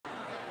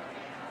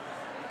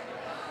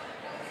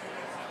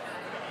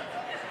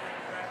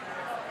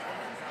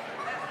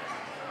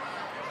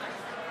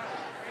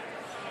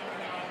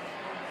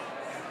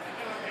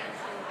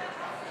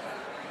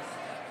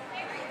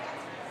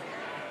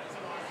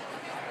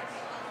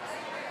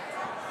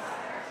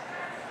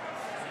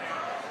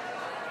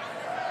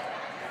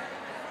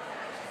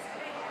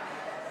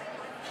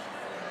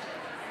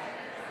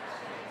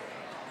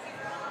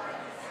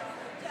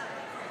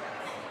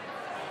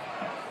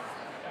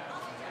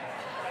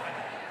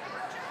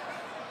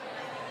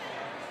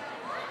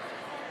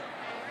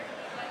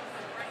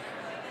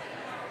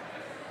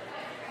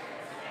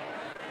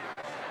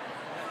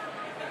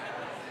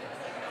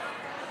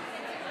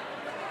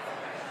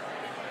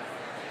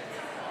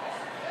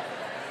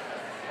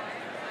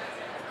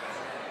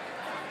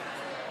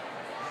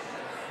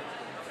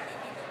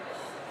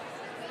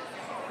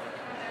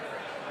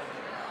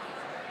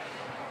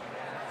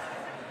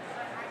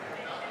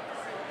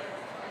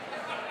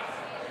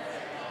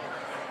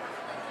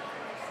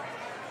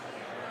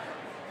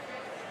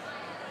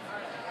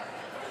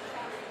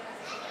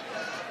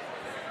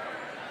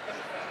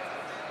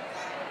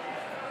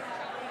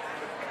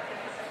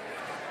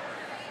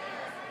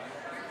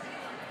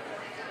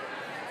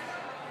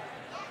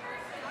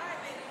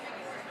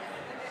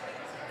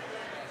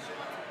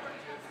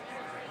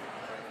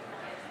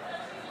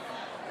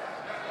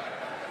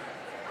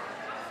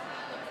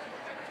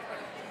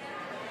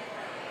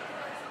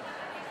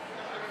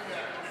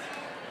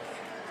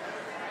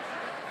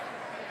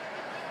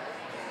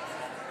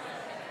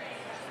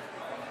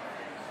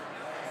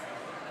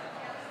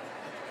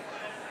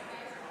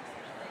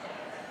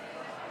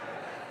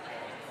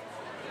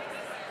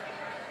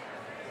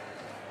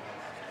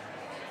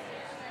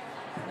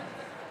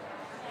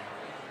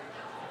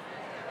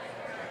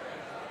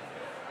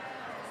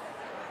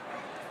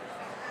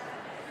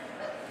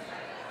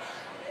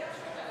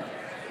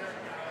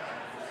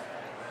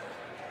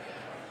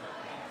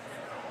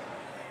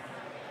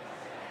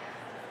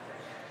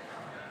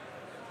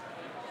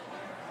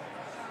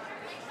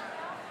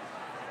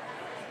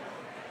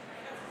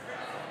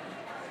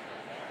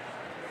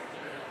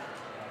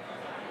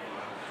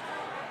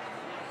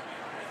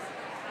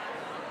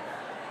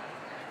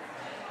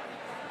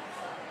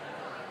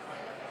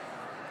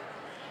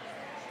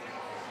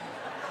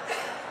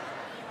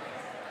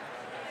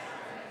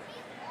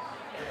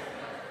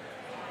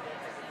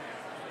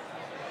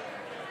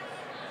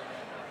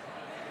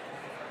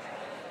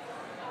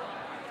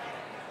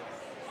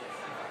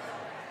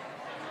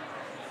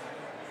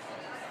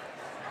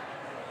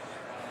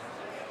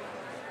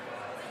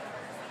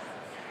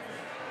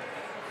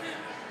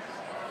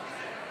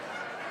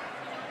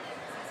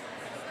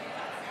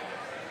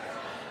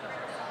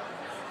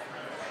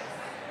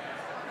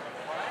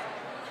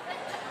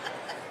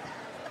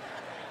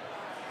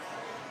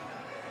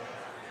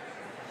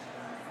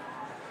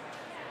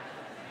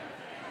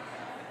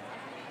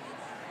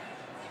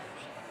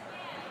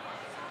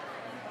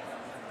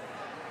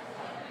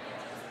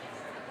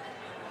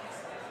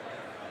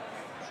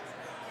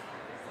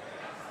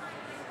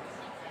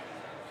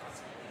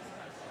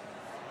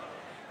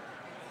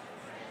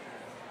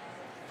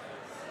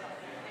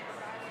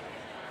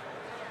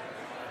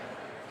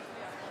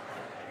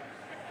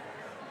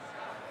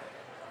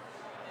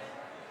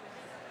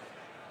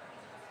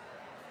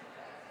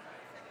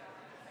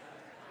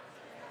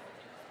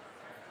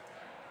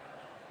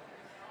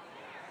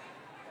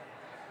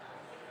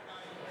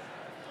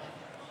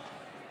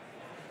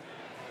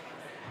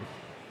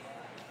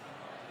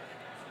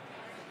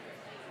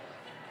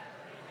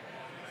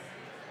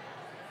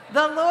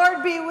The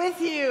Lord be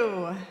with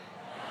you.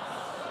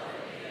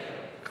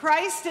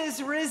 Christ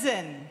is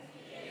risen.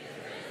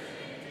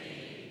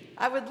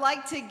 I would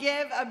like to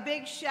give a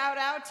big shout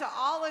out to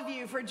all of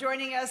you for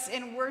joining us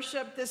in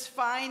worship this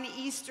fine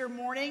Easter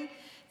morning.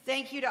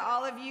 Thank you to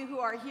all of you who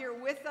are here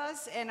with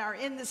us and are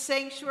in the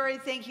sanctuary.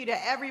 Thank you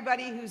to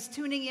everybody who's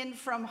tuning in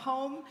from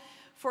home.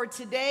 For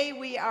today,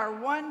 we are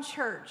one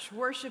church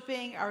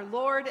worshiping our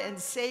Lord and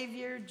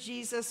Savior,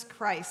 Jesus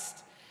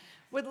Christ.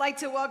 Would like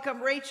to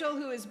welcome Rachel,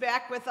 who is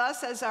back with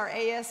us as our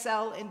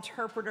ASL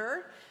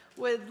interpreter.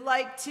 Would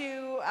like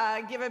to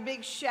give a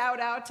big shout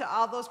out to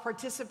all those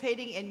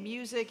participating in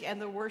music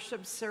and the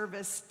worship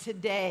service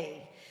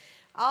today.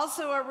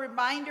 Also a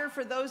reminder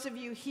for those of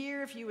you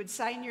here, if you would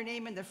sign your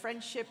name in the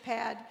friendship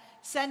pad,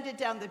 send it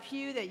down the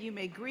pew that you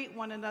may greet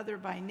one another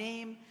by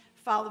name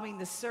following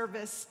the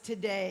service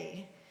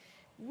today.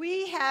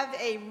 We have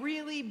a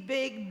really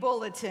big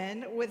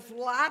bulletin with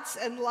lots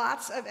and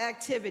lots of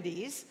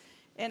activities,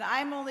 and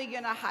I'm only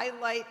going to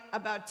highlight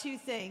about two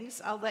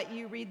things. I'll let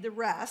you read the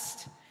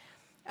rest.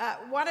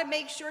 Want to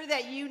make sure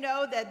that you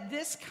know that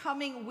this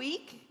coming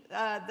week,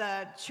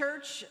 the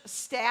church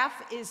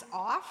staff is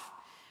off.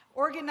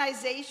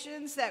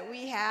 Organizations that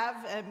we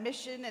have,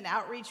 mission and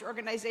outreach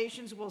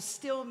organizations, will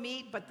still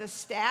meet, but the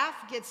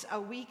staff gets a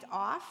week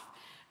off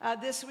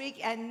this week.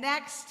 And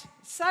next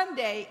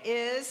Sunday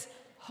is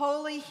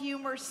Holy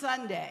Humor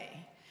Sunday.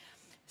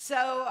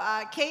 So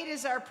Kate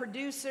is our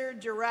producer,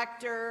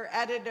 director,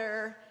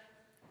 editor,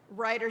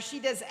 writer. She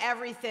does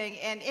everything.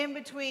 And in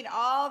between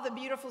all the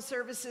beautiful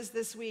services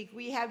this week,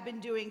 we have been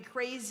doing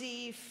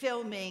crazy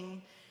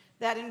filming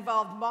that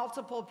involved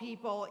multiple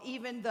people,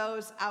 even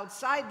those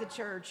outside the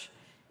church,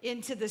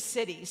 into the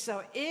city.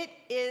 So it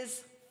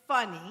is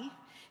funny,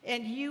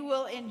 and you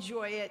will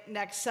enjoy it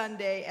next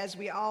Sunday as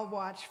we all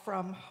watch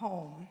from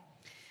home.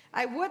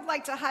 I would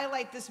like to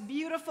highlight this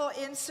beautiful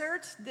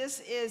insert.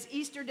 This is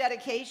Easter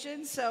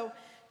dedication, so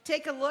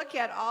take a look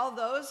at all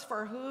those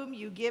for whom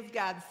you give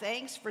God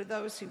thanks, for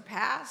those who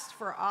passed,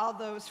 for all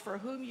those for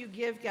whom you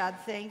give God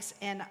thanks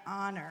and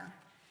honor.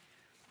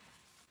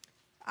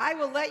 I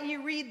will let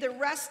you read the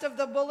rest of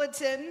the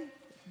bulletin,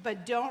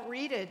 but don't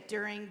read it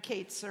during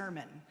Kate's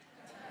sermon.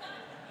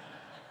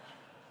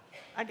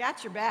 I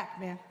got your back,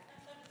 man.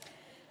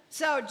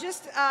 So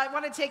just I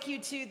want to take you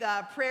to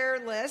the prayer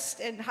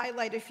list and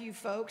highlight a few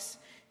folks.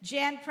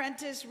 Jan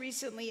Prentice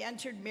recently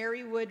entered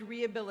Marywood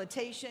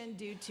Rehabilitation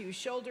due to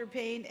shoulder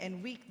pain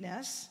and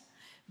weakness.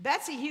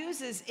 Betsy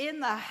Hughes is in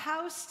the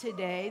house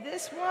today.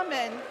 This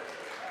woman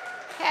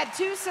had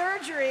 2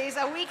 surgeries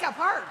a week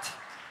apart.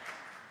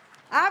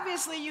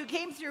 Obviously, you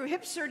came through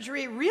hip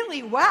surgery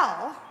really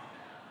well.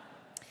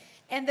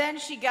 And then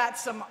she got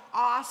some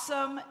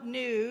awesome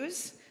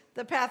news.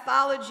 The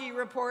pathology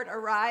report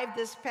arrived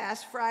this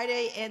past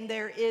Friday, and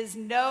there is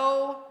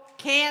no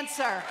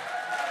cancer.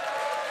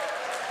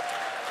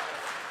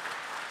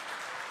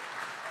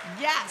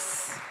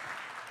 Yes.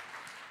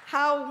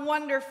 How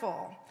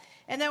wonderful.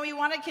 And then we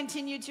want to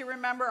continue to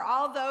remember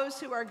all those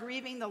who are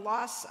grieving the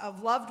loss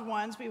of loved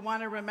ones. We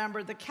want to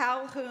remember the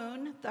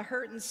Calhoun, the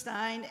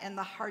Hertenstein, and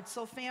the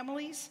Hartzell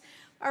families.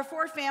 Our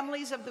 4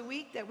 families of the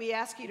week that we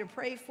ask you to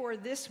pray for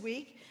this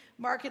week: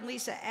 Mark and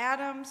Lisa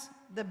Adams,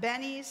 the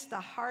Bennies,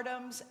 the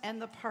Hardams,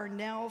 and the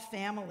Parnell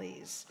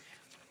families.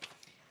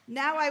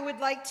 Now I would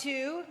like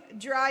to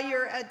draw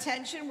your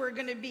attention. We're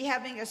going to be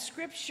having a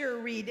scripture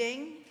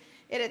reading.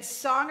 It is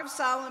Song of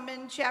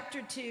Solomon,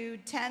 chapter 2,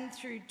 10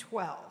 through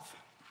 12.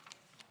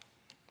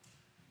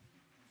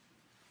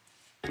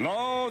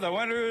 Lo, the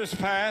winter is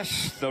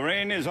past, the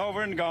rain is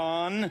over and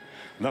gone,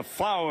 the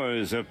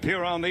flowers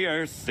appear on the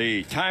earth,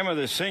 the time of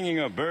the singing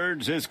of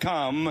birds is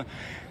come,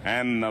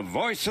 and the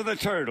voice of the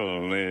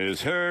turtle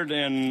is heard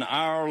in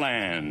our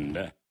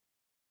land.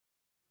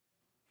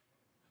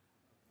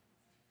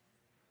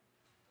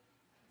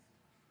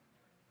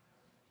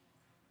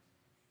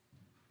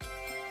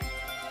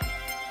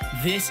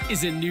 This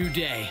is a new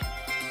day,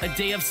 a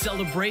day of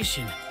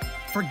celebration,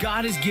 for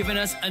God has given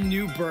us a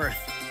new birth,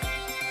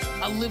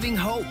 a living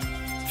hope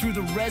through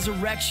the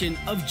resurrection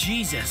of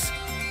Jesus.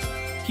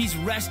 He's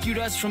rescued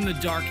us from the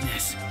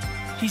darkness.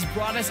 He's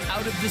brought us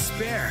out of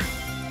despair.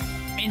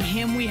 In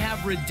Him we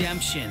have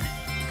redemption.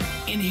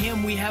 In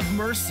Him we have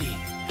mercy.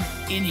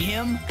 In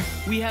Him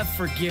we have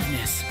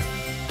forgiveness.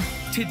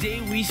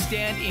 Today we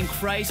stand in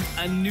Christ,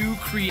 a new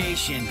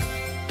creation.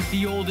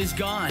 The old is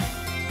gone.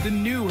 The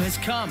new has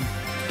come.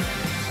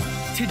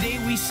 Today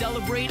we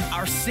celebrate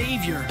our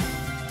Savior,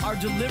 our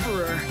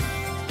Deliverer,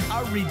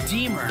 our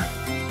Redeemer.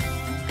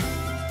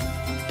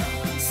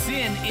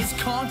 Sin is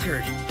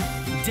conquered.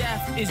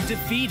 Death is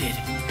defeated.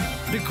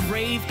 The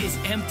grave is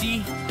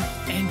empty,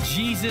 and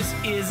Jesus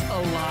is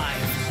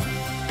alive.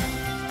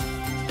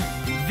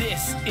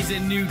 This is a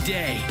new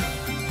day.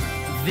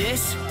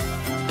 This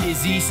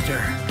is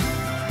Easter.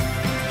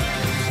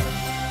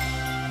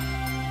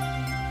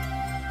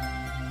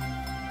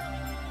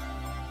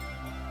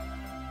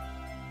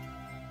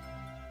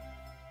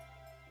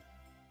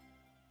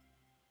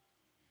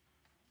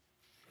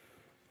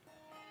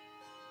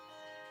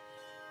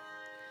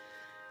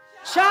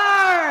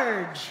 Charge!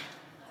 Charge!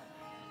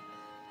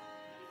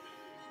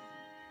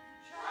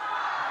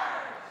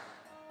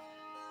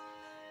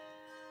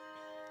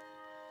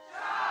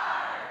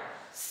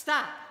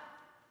 Stop.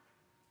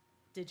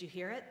 Did you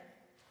hear it?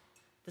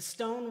 The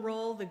stone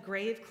roll, the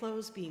grave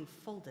clothes being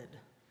folded,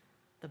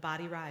 the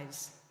body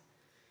rise.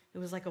 It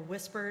was like a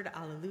whispered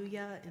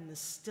alleluia in the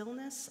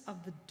stillness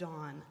of the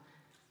dawn,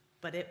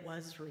 but it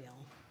was real.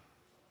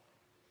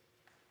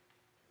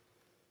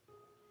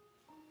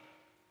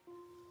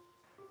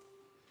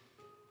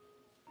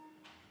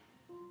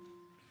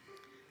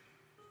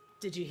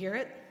 Did you hear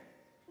it?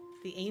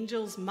 The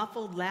angels'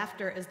 muffled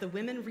laughter as the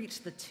women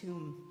reached the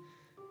tomb.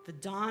 The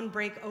dawn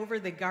break over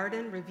the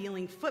garden,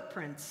 revealing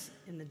footprints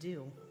in the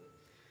dew.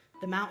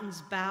 The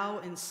mountains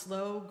bow in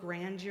slow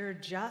grandeur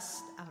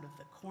just out of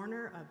the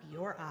corner of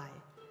your eye.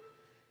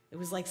 It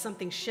was like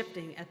something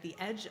shifting at the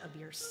edge of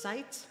your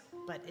sight,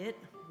 but it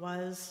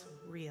was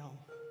real.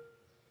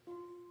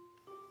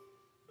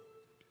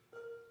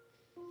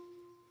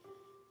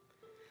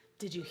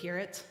 Did you hear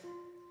it?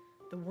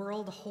 The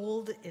world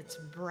hold its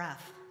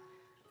breath.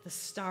 The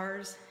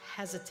stars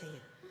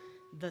hesitate.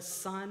 The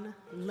sun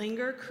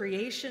linger.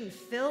 Creation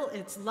fill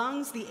its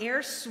lungs. The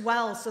air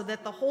swell so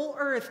that the whole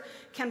earth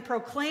can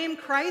proclaim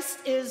Christ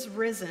is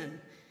risen.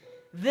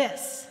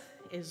 This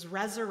is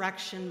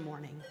resurrection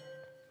morning.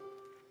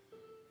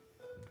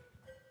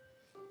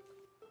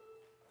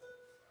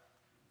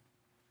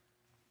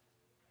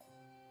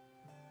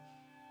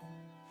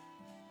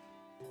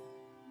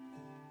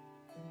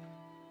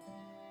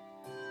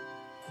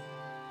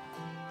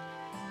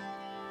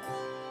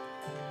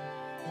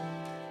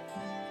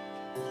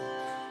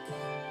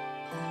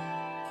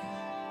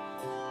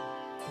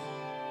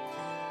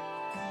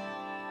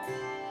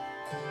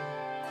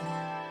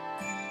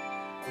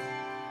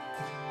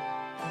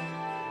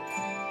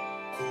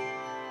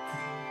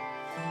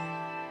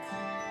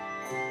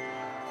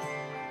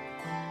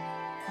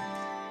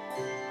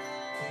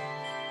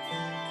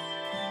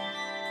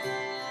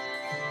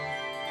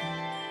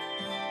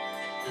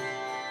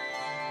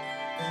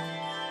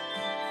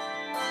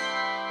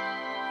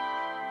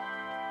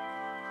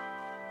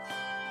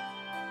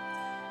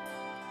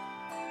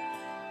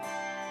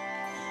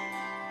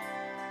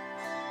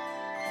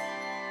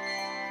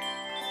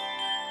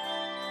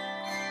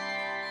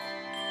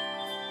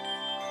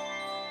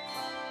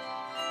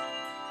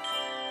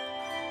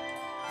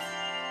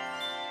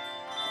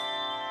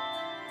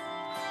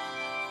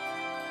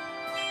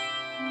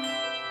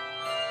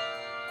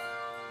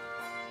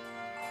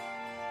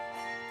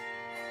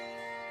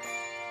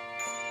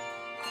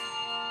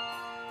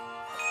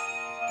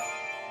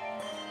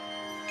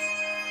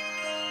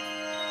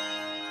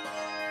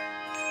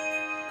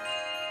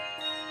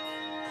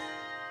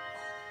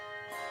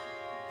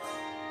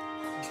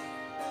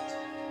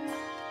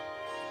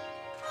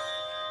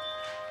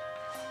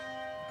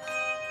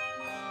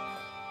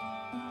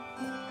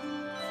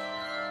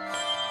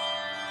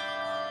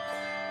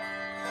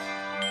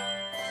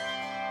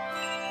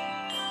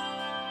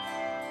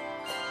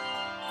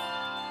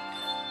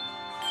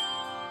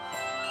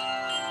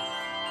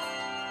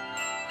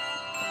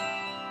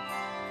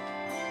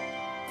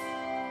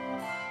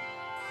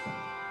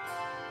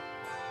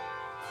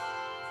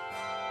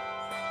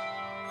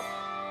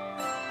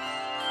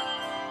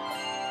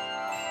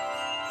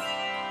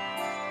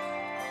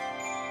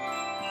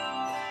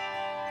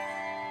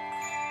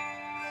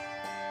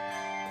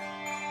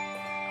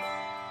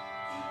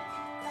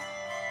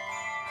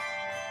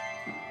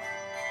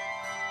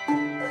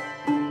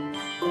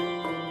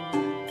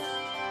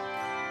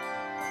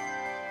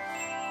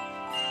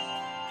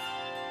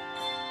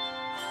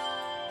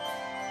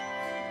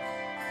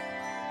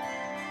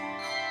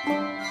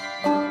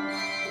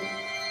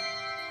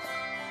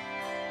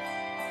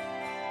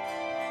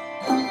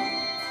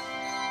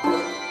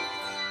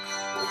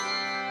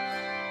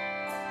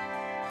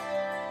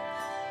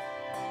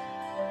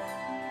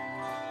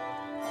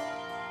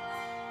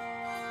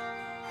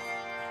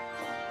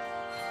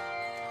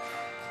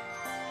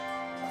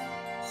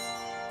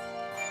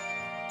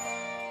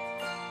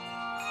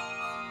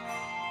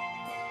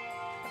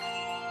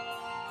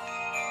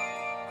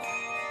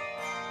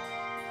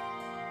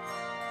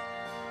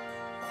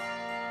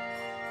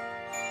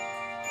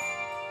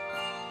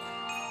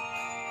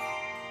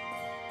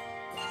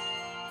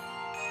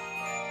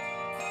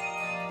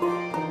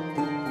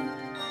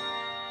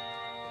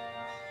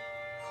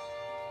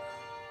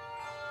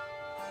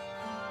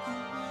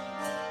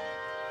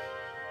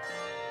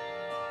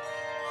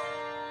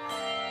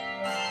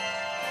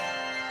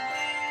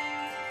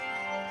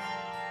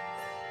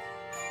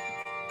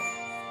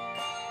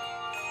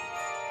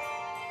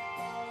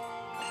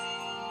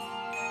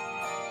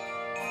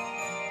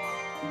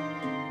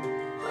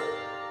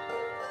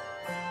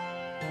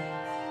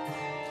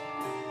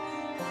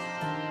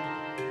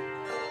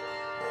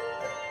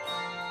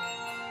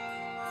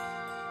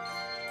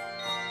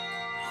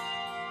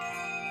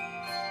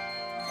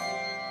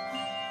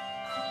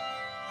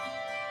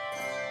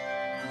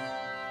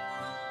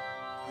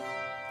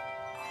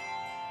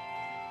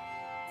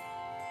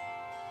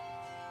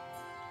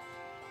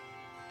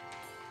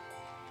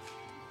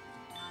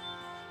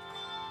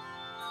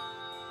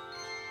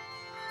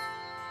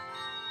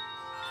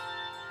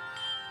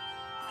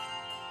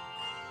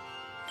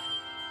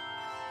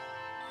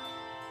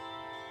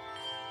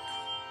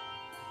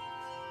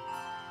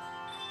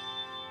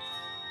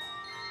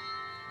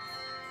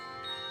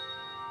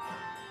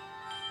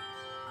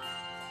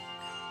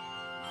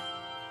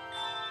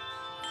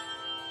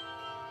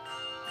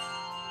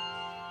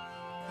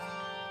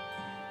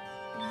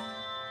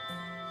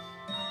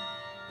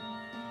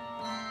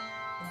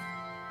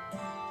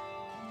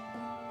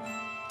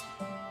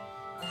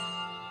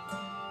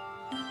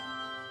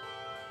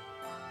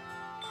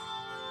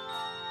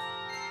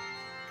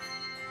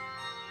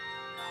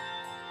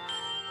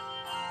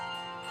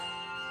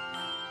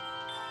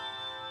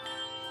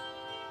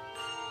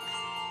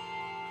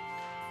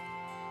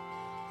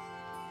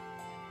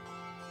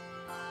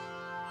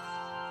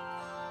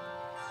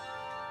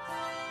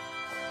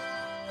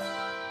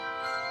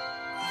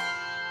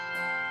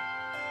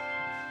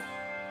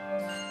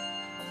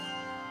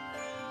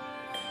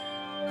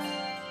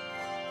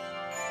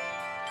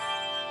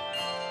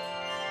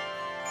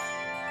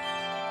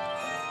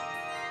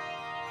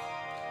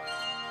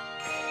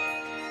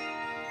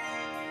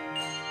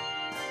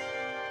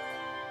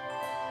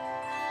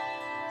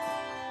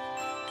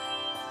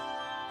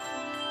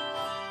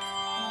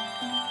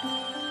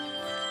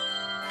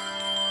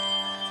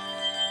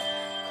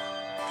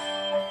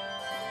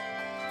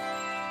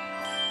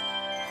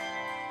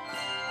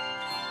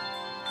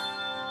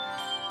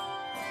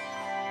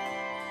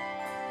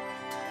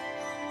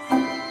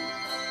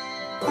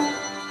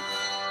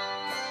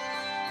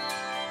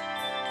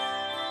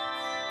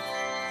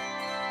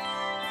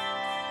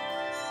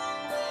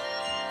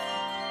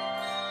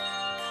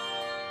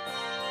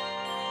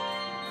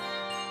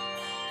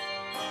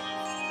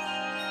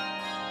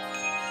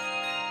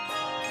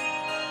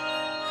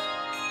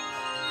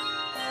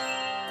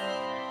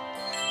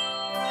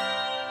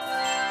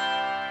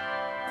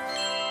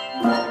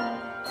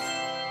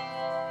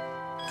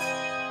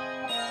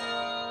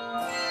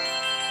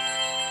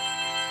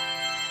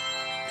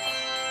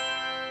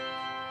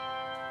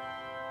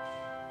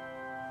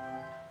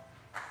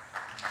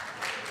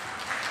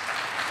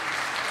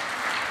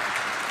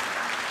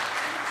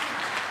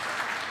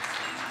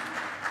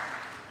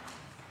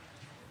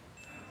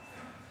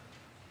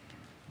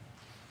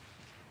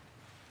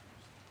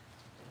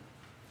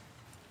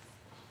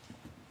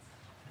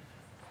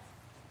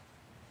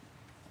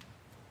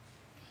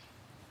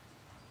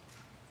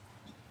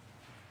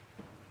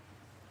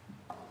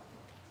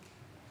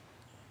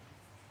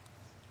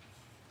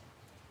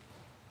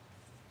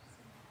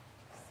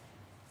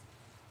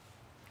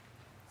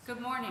 Good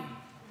morning.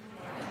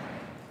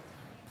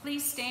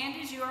 Please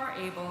stand as you are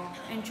able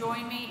and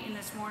join me in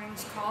this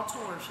morning's call to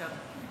worship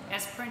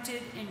as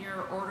printed in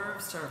your order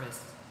of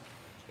service.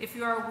 If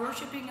you are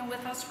worshiping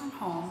with us from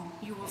home,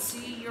 you will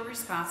see your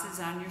responses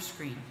on your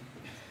screen.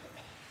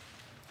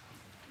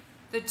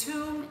 The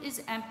tomb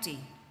is empty.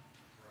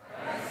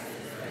 Christ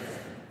is risen.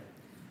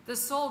 The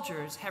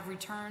soldiers have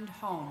returned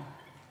home.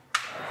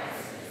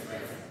 Christ is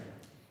risen.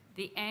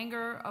 The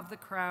anger of the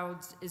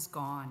crowds is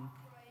gone.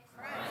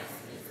 Christ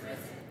is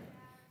risen.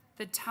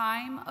 The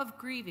time of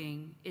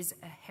grieving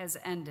has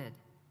ended.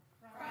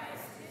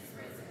 Christ is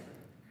risen.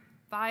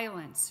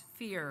 Violence,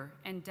 fear,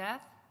 and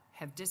death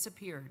have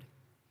disappeared.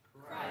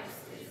 Christ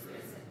is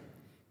risen.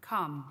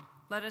 Come,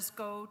 let us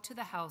go to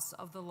the house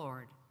of the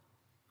Lord.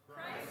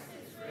 Christ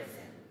is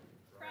risen.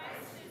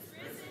 Christ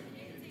is risen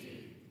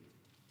indeed.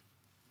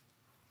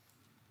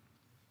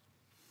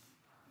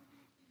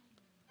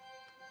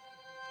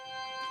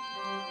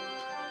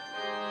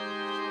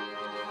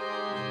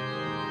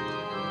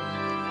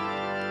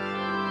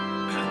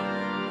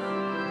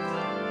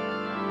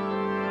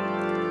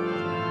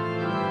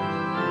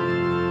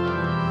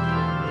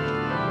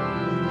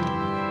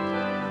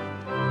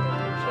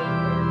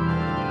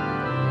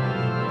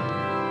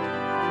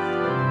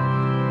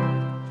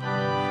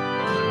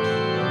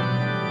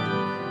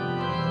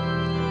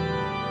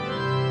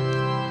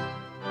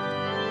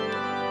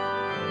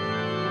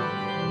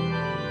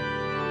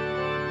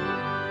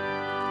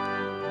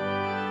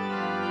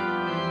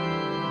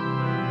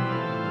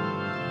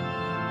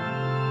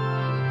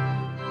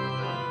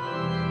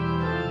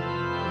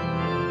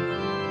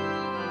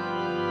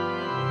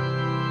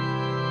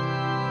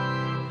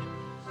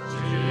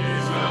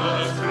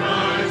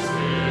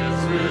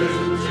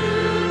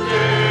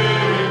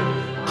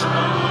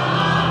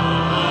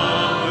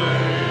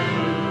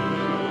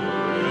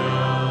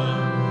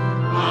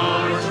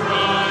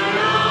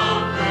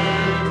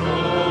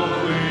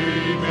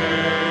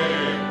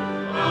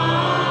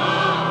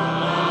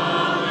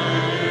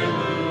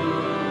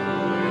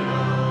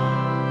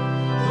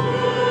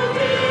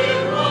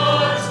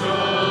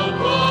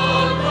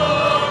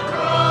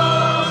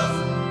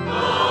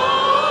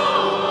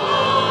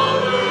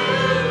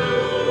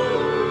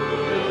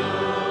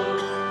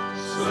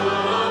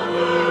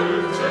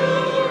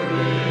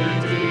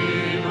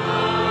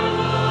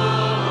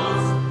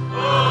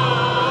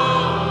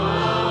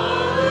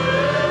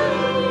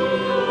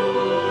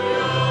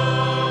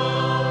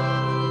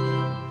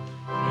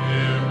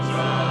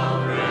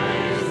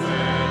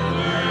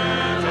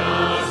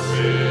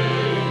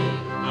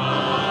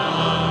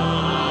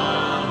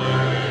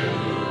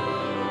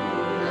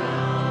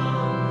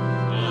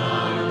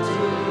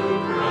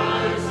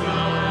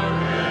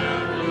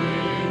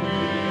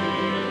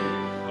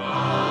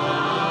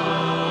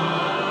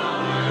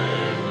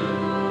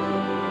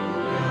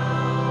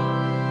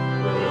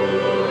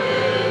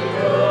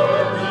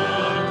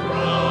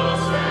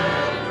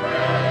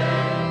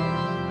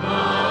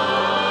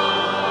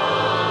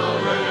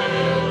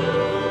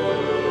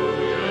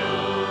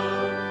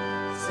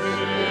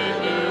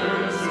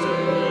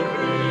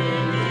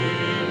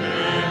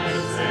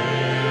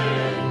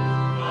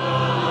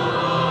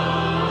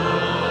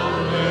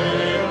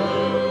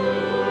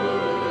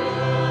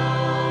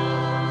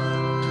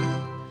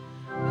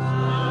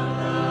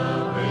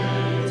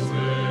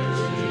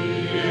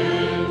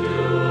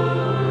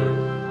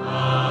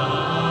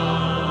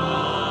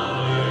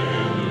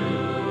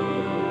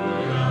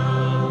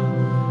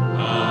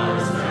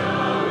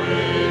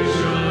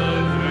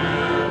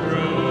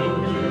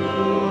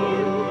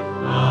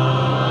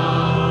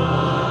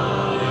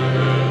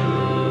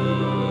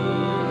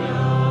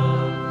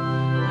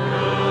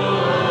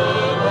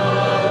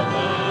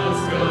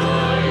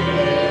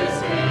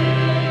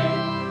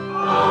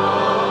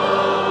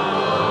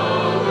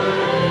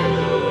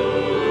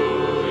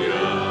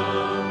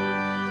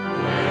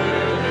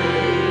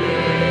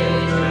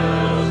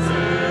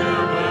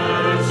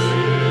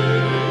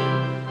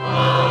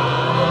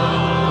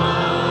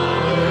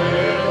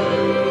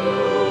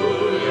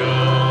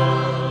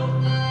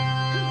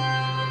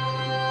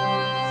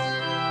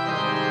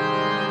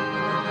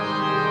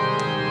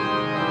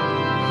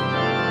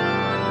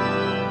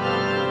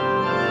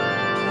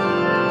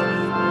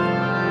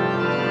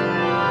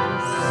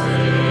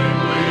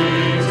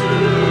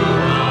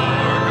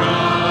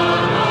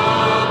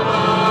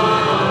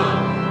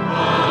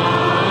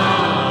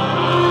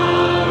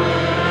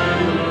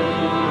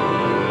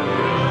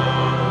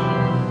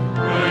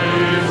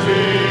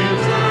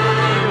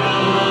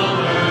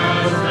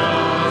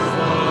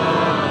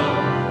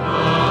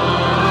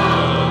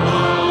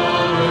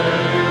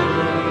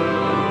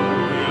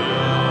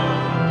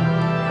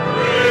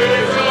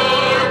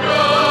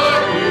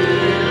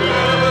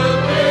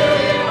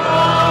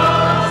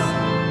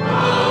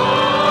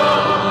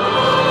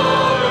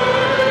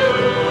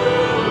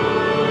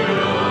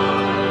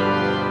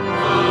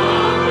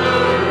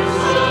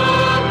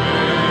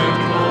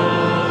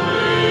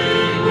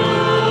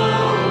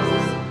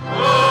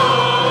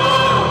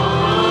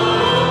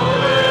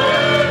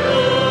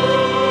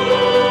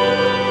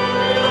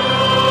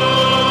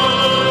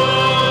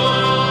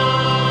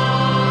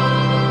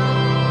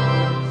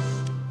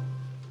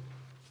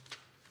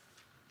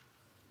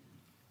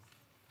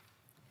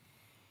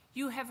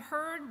 You have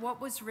heard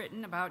what was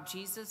written about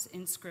Jesus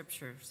in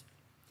Scriptures,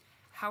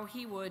 how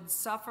he would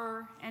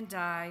suffer and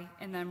die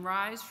and then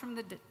rise from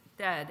the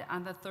dead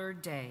on the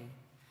third day,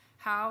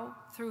 how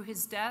through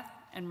his death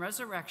and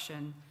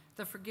resurrection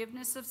the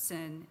forgiveness of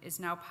sin is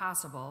now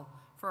possible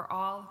for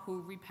all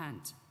who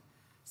repent.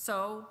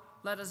 So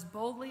let us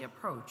boldly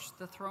approach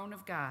the throne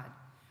of God,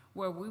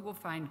 where we will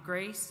find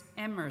grace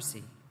and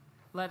mercy.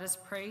 Let us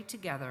pray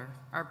together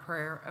our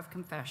prayer of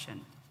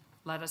confession.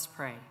 Let us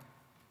pray.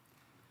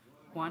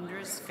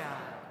 Wondrous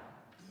God,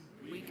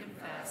 we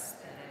confess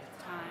that at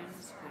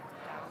times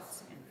with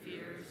doubts and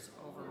fears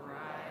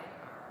override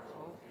our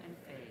hope and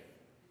faith.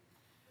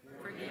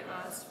 Forgive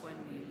us when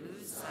we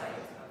lose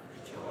sight of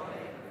the joy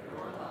of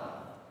your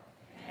love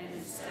and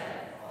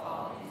instead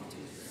fall into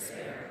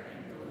despair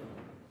and gloom.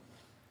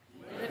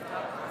 Lift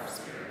up our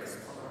spirits,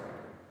 Lord,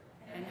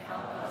 and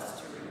help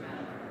us to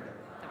remember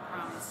the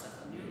promise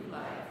of new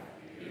life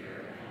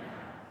here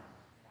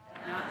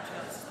and now, not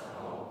just the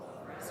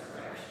hope of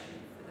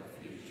resurrection for the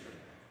future.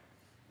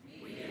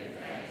 We give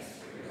thanks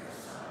for your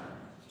Son,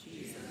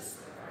 Jesus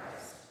the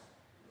Christ,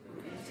 who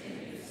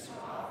continues to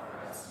offer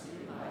us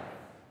new life,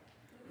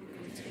 who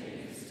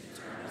continues to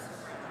turn us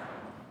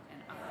around and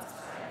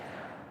upside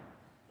down,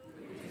 who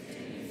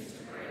continues to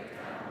break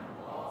down the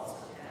walls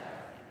of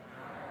death in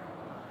our own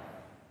life.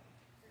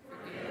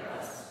 Forgive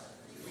us,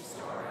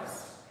 restore us,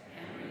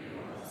 and renew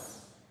us.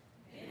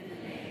 In the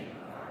name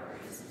of our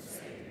risen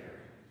Savior,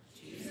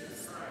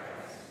 Jesus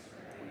Christ,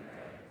 we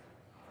pray.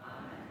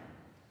 Amen.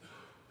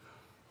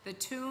 The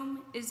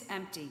tomb is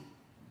empty.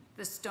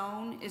 The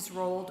stone is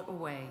rolled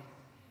away.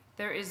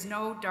 There is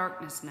no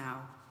darkness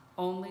now,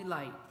 only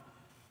light.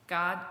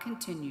 God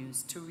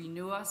continues to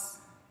renew us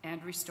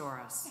and restore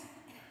us.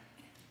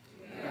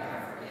 We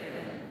are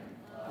forgiven,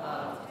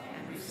 loved,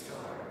 and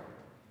restored,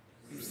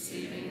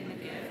 receiving the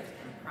gift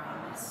and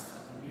promise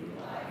of new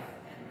life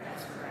and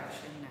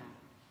resurrection now.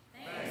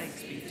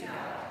 Thanks be to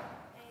God.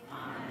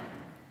 Amen.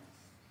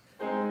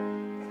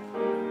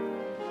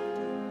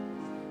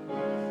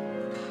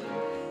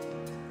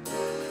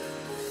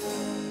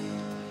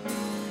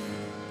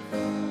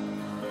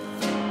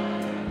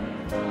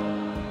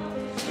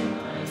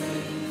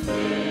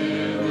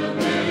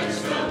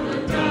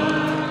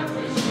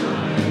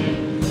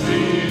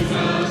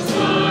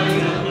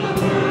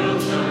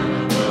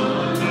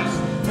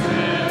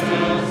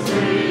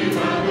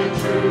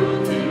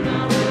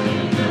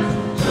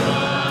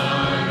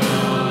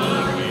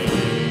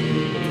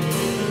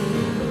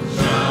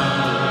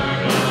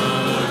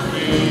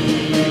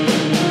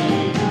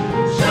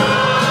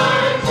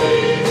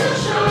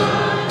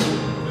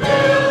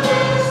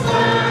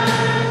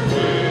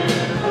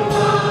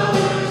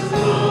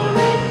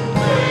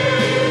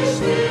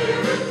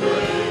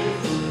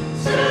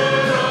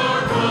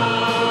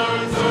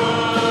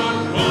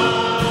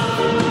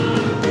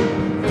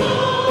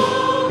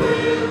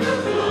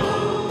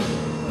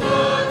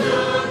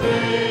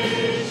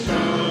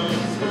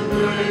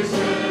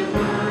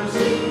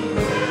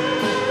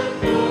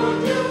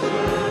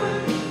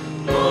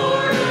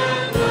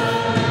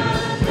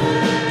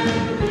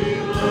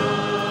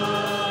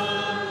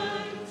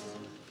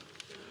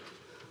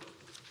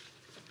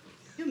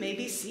 You may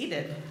be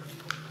seated.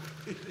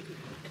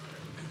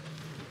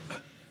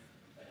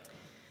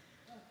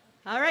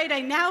 All right, I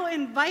now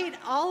invite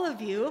all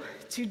of you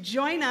to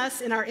join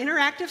us in our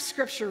interactive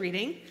scripture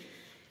reading.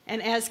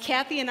 And as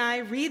Kathy and I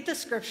read the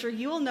scripture,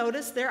 you will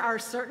notice there are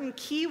certain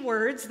key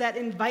words that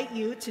invite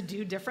you to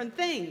do different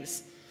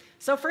things.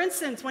 So for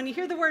instance, when you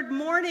hear the word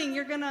morning,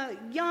 you're going to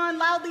yawn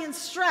loudly and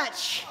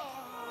stretch.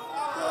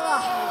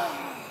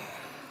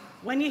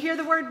 When you hear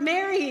the word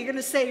Mary, you're going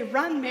to say,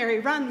 run, Mary,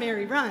 run,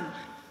 Mary, run.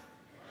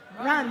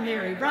 Run,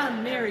 Mary,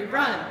 run, Mary,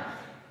 run.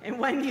 And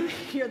when you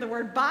hear the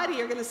word body,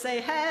 you're going to say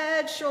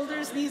head,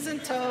 shoulders, knees,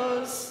 and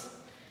toes.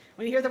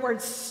 When you hear the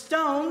word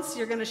stones,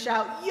 you're going to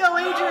shout, yo,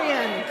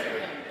 Adrian.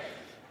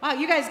 Wow,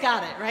 you guys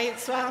got it, right?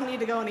 So I don't need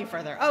to go any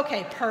further.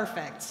 Okay,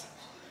 perfect.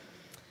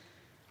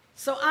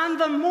 So on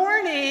the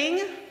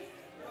morning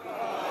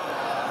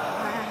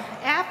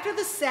after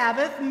the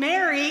Sabbath,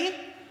 Mary,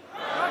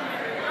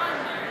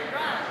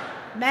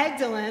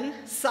 Magdalene,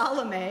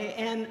 Salome,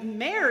 and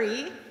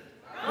Mary,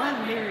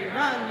 run, Mary,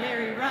 run,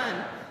 Mary,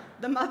 run,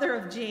 the mother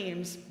of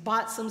James,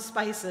 bought some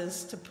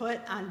spices to put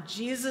on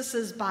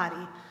Jesus'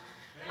 body.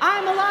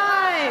 I'm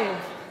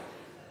alive!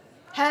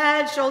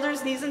 Head,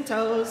 shoulders, knees, and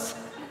toes.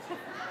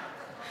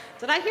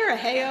 Did I hear a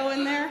hey-o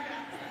in there?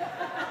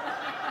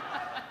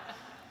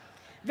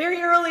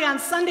 Very early on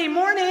Sunday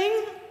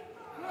morning,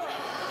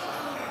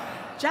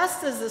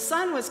 just as the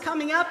sun was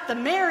coming up, the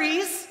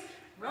Marys,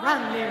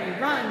 run, Mary,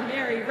 run,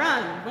 Mary,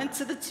 run, went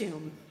to the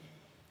tomb.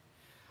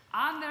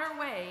 On their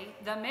way,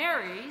 the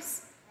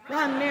Marys,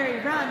 run,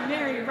 Mary, run,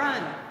 Mary,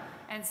 run,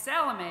 and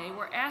Salome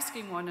were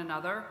asking one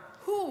another,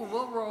 who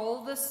will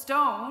roll the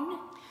stone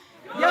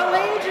yo,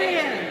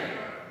 Adrian,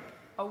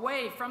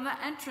 away from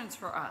the entrance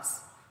for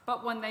us?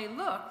 But when they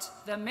looked,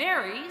 the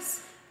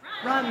Marys,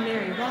 run,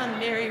 Mary, run,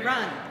 Mary,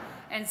 run,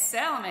 and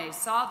Salome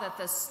saw that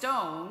the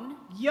stone,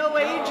 yo,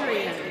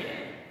 Adrian,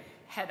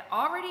 had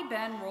already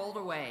been rolled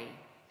away,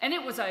 and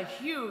it was a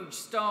huge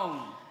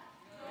stone.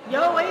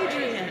 Yo,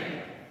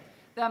 Adrian!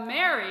 The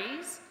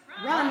Marys,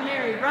 Run,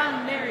 Mary,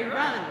 run, Mary,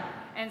 run!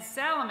 and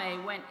Salome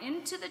went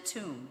into the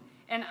tomb,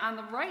 and on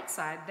the right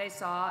side they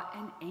saw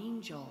an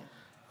angel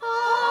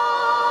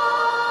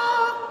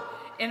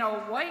in a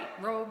white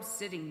robe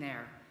sitting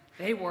there.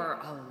 They were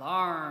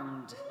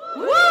alarmed.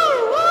 Woo,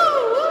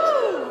 woo,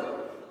 woo!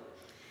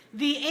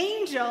 The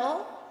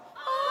angel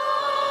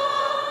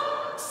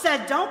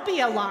said, "Don't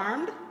be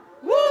alarmed.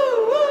 Woo,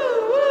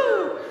 woo,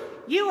 woo!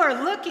 You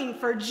are looking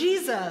for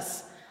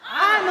Jesus.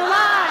 I'm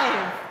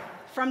alive!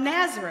 From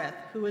Nazareth,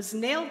 who was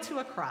nailed to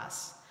a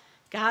cross.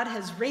 God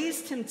has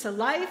raised him to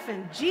life,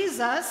 and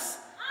Jesus,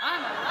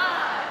 I'm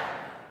alive,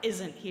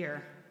 isn't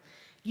here.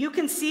 You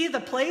can see the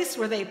place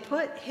where they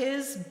put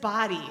his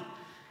body.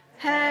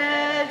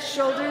 Head,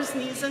 shoulders,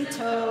 knees, and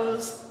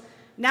toes.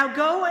 Now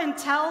go and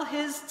tell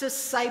his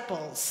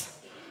disciples."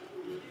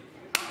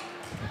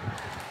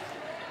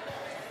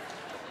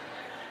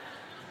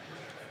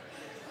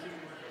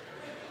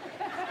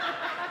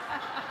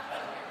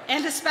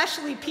 And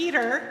especially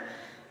Peter,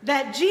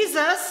 that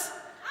Jesus,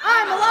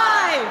 I'm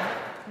alive,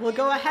 will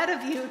go ahead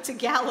of you to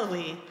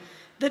Galilee.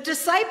 The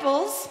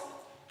disciples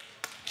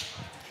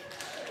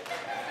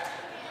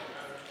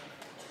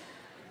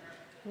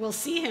will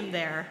see him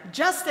there,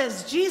 just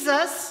as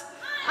Jesus,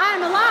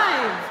 I'm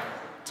alive,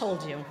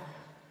 told you.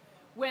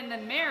 when the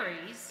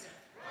Marys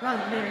Run,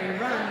 Mary,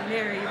 run,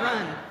 Mary,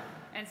 run.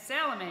 and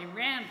Salome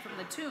ran from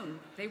the tomb.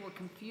 They were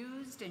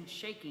confused and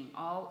shaking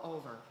all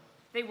over.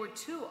 They were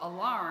too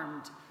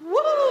alarmed Woo,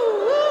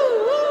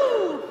 woo,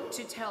 woo.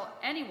 to tell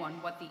anyone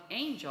what the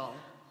angel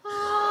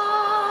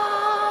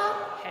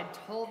Ah, had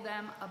told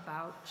them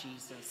about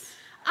Jesus.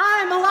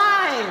 I'm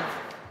alive.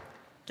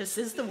 This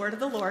is the word of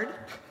the Lord.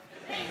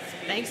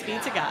 Thanks be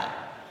to God.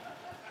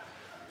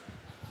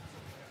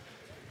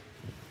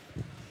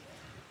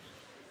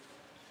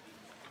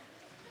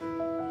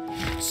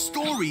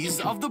 Stories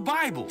of the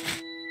Bible.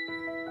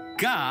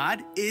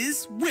 God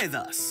is with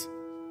us.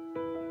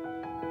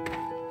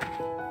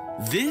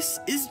 This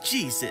is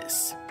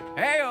Jesus.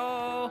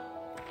 Heyo!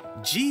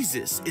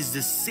 Jesus is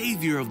the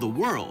Savior of the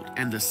world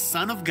and the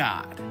Son of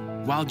God.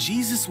 While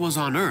Jesus was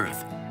on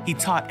earth, he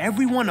taught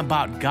everyone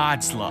about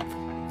God's love.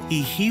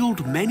 He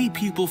healed many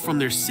people from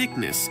their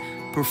sickness,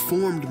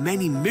 performed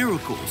many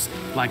miracles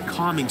like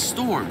calming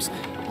storms,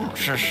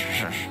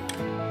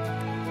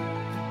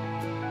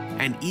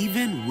 and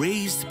even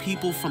raised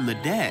people from the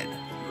dead.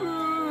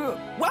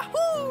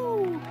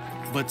 Wahoo!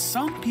 But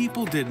some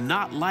people did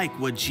not like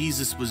what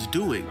Jesus was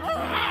doing,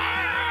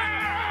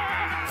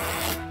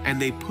 and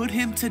they put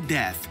him to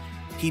death.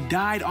 He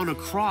died on a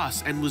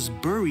cross and was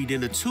buried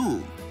in a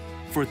tomb.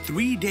 For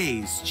 3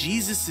 days,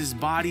 Jesus'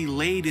 body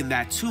laid in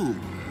that tomb,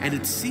 and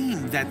it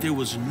seemed that there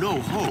was no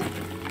hope.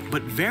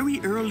 But very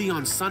early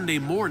on Sunday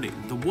morning,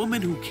 the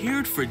woman who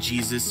cared for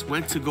Jesus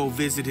went to go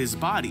visit his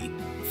body,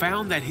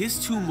 found that his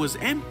tomb was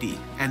empty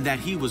and that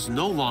he was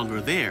no longer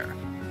there.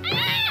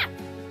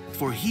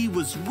 For he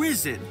was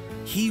risen.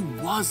 He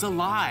was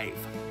alive.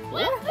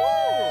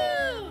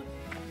 Woohoo!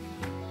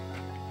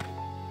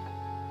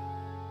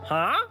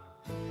 Huh?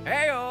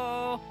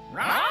 Heyo!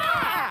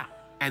 Rah!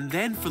 And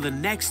then for the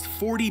next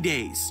 40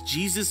 days,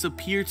 Jesus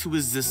appeared to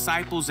his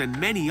disciples and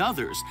many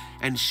others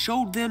and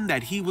showed them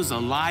that he was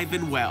alive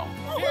and well.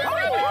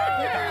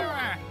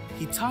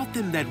 He taught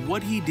them that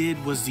what he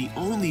did was the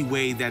only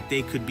way that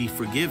they could be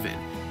forgiven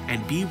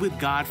and be with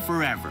God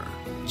forever.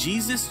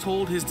 Jesus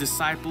told his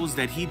disciples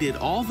that he did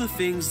all the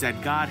things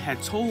that God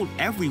had told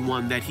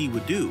everyone that he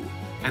would do,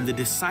 and the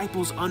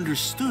disciples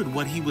understood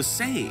what he was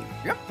saying.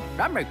 Yep,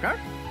 that makes sense.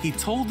 He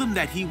told them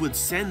that he would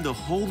send the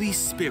Holy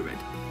Spirit,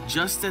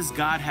 just as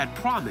God had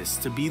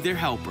promised to be their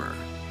helper.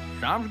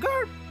 Sounds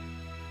good.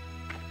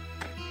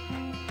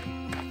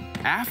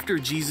 After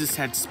Jesus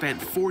had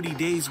spent 40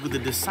 days with the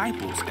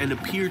disciples and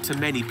appeared to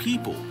many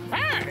people,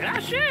 Hey,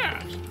 that's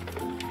it.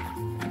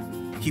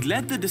 he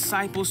led the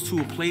disciples to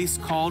a place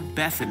called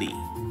Bethany.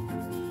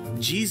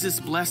 Jesus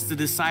blessed the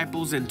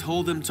disciples and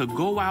told them to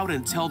go out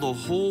and tell the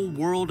whole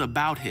world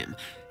about him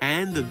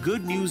and the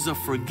good news of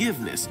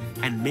forgiveness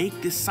and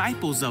make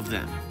disciples of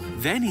them.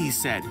 Then he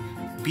said,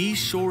 "Be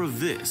sure of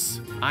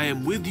this, I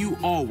am with you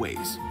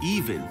always,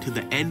 even to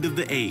the end of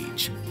the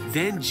age."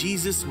 Then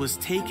Jesus was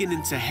taken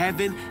into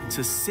heaven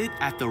to sit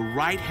at the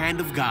right hand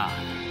of God.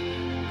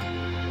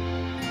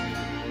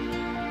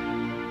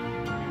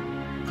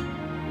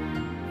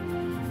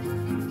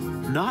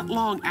 Not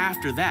long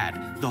after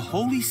that, the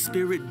Holy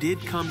Spirit did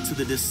come to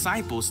the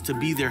disciples to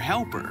be their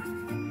helper.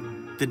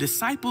 The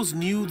disciples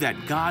knew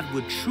that God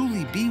would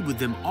truly be with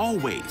them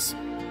always.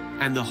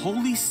 And the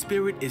Holy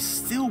Spirit is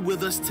still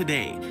with us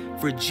today,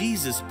 for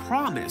Jesus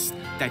promised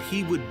that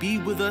he would be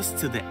with us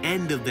to the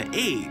end of the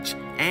age,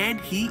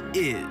 and he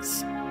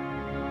is.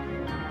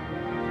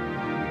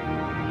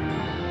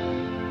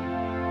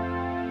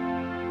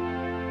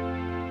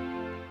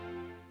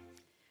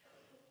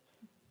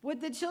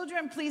 Would the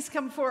children please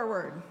come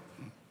forward?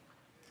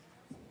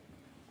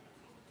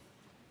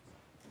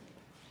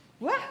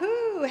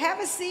 Woohoo! Have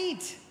a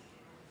seat.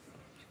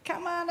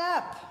 come on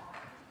up.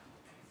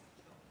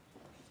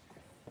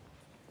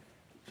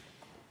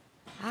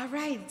 All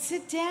right,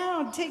 sit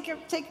down.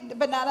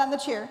 But not on the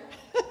chair.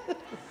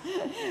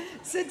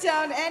 Sit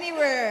down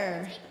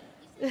anywhere.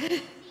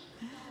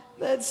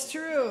 That's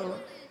true.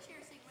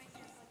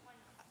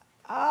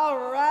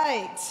 All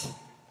right.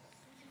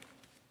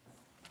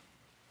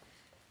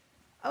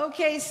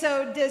 Okay,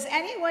 so does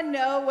anyone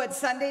know what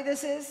Sunday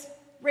this is?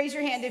 Raise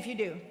your hand if you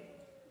do.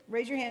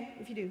 Raise your hand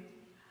if you do.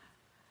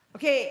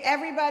 Okay,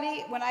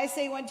 everybody, when I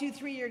say 1, 2,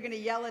 3, you're going to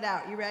yell it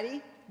out. You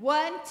ready?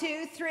 1,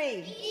 2,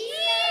 3.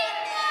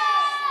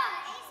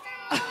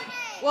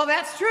 Well,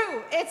 that's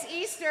true. It's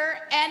Easter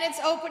and it's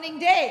opening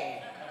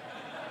day,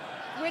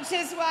 which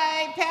is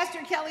why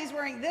Pastor Kelly's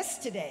wearing this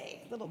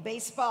today. Little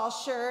baseball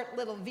shirt,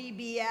 little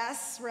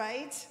VBS,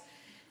 right?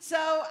 So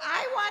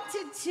I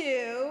wanted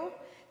to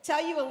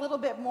tell you a little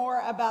bit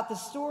more about the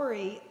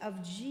story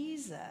of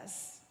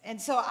Jesus. And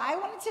so I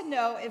wanted to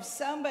know if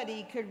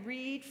somebody could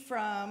read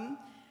from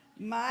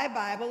my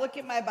Bible. Look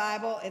at my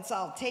Bible. It's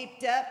all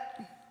taped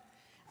up.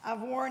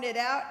 I've worn it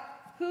out.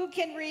 Who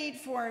can read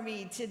for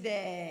me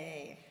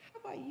today? How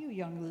about you,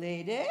 young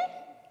lady?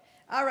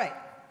 All right.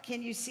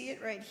 Can you see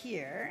it right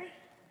here?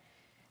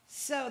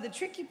 So the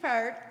tricky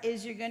part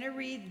is you're going to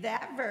read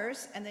that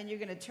verse, and then you're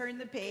going to turn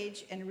the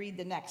page and read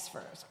the next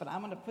verse. But I'm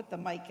going to put the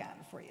mic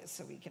on for you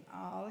so we can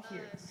all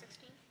hear.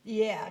 16?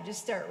 Yeah,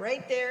 just start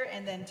right there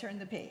and then turn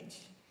the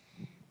page.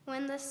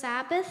 When the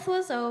Sabbath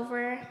was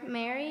over,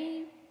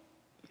 Mary...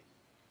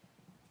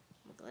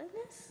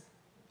 Goodness?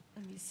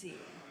 Let me see.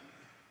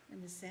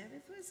 When the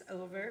Sabbath was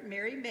over,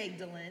 Mary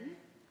Magdalene.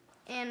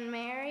 And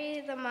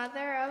Mary, the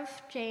mother of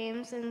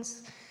James and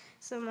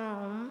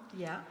Simone,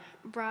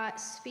 brought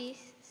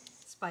spices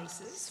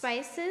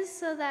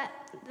so that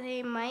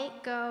they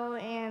might go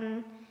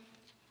and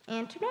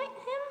anoint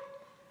him.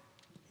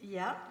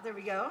 Yeah, there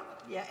we go.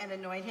 Yeah, and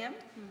anoint him.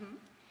 Mm-hmm.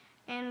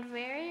 And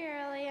very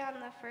early on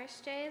the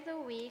first day of the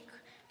week,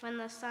 when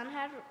the sun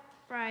had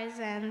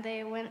risen,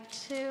 they went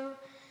to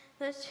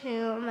the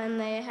tomb, and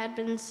they had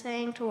been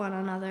saying to one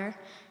another,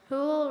 "Who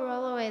will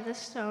roll away the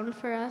stone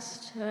for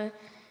us to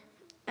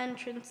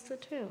entrance the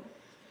tomb?"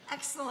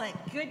 Excellent.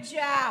 Good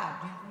job.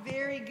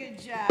 Very good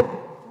job.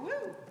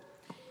 Woo.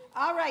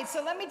 All right,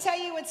 so let me tell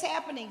you what's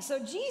happening. So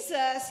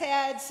Jesus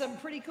had some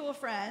pretty cool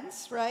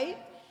friends, right?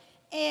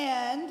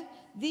 And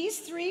these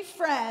 3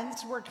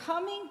 friends were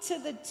coming to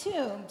the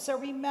tomb. So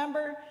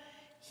remember,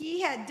 he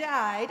had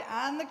died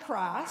on the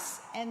cross,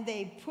 and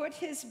they put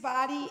his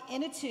body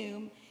in a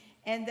tomb.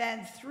 And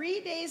then 3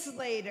 days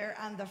later,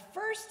 on the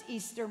first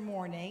Easter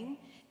morning,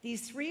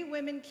 these 3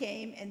 women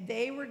came, and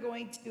they were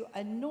going to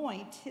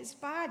anoint his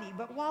body.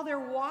 But while they're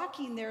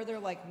walking there, they're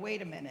like,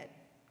 wait a minute.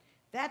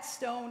 That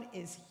stone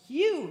is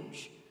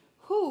huge.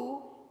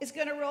 Who is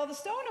going to roll the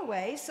stone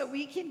away so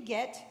we can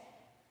get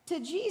to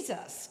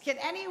Jesus? Can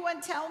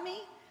anyone tell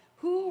me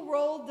who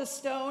rolled the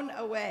stone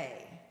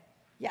away?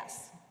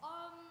 Yes.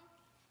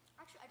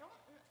 Actually, I don't,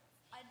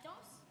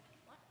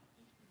 what?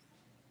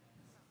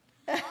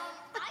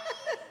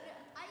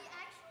 I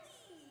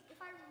actually,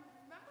 if I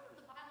remember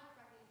the Bible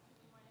correctly,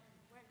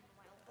 where did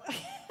my old book?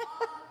 Wasn't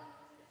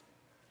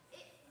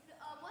it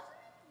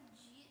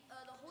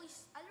the Holy,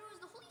 either it was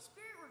the Holy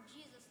Spirit or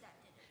Jesus that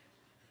did it?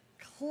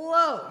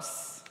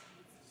 Close.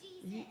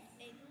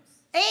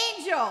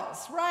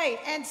 Angels, right.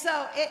 And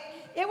so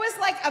it was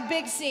like a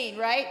big scene,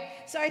 right?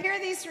 So I hear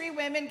these 3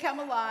 women come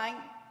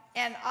along,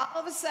 and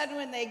all of a sudden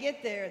when they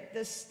get there,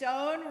 the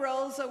stone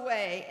rolls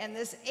away, and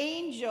this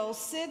angel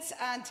sits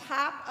on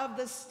top of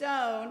the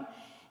stone,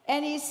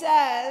 and he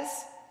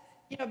says,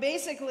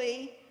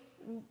 basically,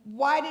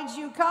 why did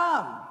you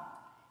come?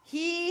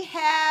 He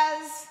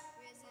has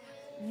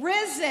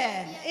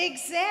risen.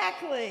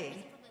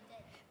 Exactly.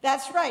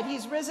 That's right.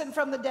 He's risen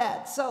from the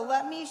dead. So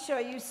let me show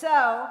you.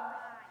 So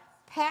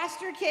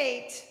Pastor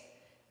Kate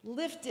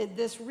lifted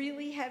this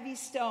really heavy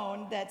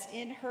stone that's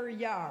in her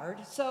yard.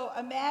 So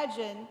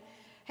imagine,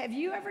 have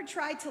you ever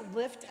tried to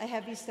lift a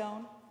heavy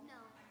stone?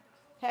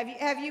 No.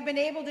 Have you been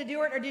able to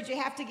do it, or did you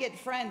have to get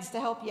friends to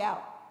help you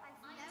out? I've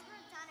never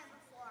done it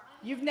before.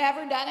 You've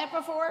never done it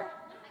before?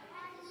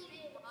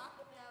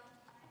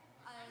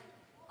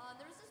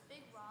 There was this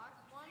big rock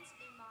once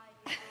in my,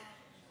 at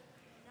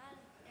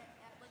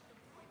like the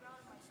playground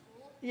in my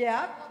school.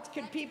 Yeah.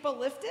 Could people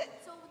lift it?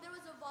 So there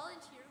was a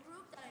volunteer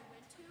group that I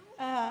went to,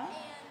 Uh-huh. and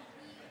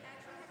we actually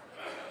had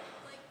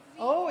to lift it.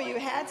 Oh, you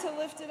had to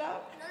lift it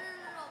up? No.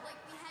 Like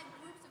we had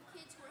groups of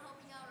kids who were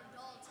helping out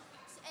adults,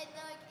 and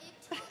like it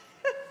took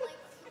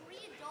like 3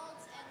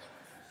 adults and like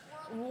 4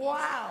 other kids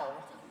Wow.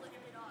 to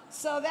lift it up.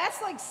 So that's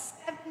like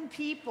 7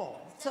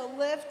 people to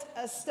lift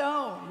a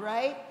stone,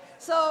 right?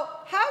 So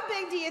how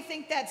big do you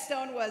think that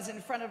stone was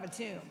in front of a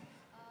tomb?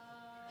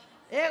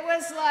 It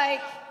was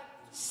like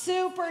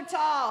super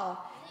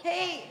tall.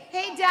 Hey,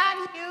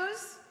 Don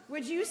Hughes,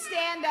 would you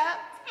stand up?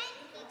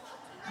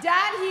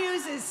 Don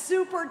Hughes is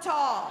super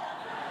tall.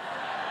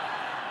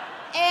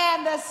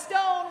 And the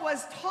stone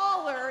was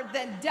taller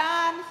than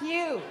Don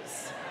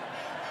Hughes.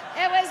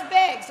 It was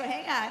big. So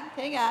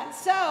hang on.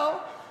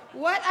 So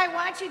what I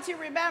want you to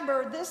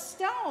remember, this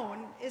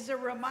stone is a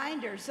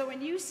reminder. So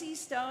when you see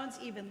stones,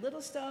 even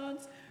little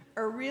stones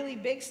or really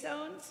big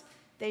stones,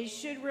 they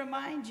should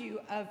remind you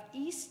of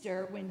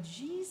Easter when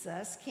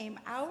Jesus came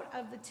out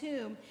of the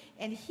tomb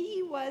and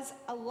he was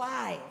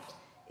alive.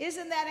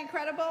 Isn't that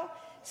incredible?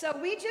 So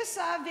we just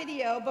saw a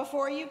video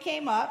before you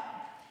came up,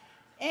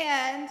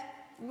 and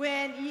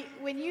when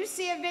you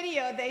see a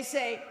video, they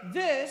say,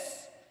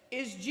 "This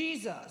is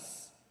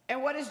Jesus."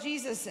 And what does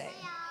Jesus say?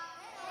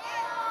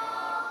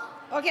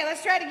 Okay,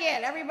 let's try it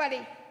again.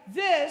 Everybody,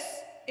 this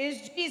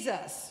is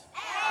Jesus.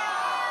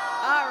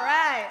 All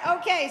right.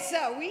 Okay,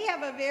 so we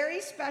have a very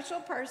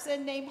special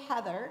person named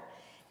Heather,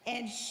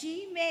 and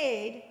she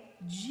made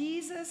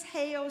Jesus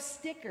Heyo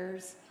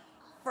stickers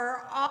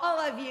for all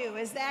of you.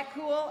 Is that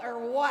cool or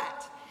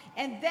what?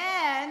 And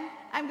then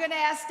I'm going to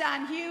ask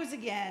Don Hughes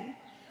again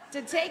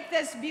to take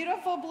this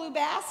beautiful blue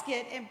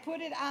basket and put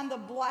it on the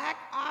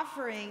black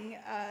offering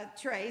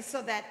tray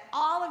so that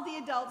all of the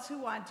adults who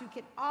want to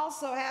can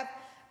also have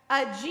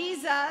a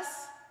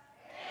Jesus.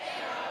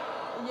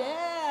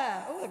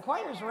 Yeah. Oh, the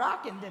choir's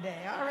rocking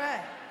today. All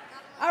right.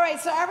 All right,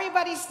 so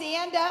everybody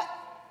stand up.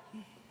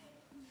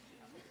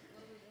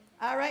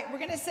 All right, we're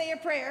going to say a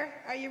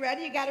prayer. Are you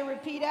ready? You got to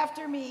repeat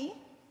after me.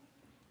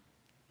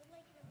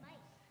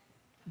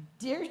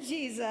 Dear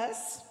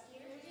Jesus,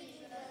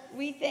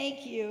 we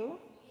thank you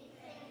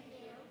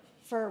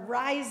for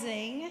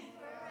rising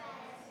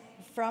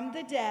from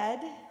the dead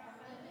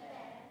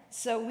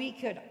so we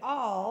could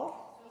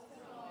all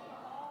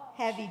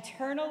have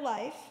eternal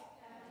life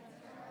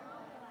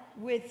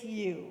with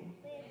you.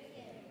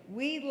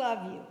 We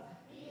love you.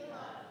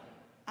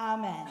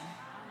 Amen.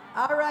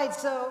 All right,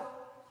 so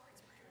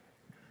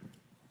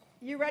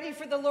you ready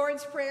for the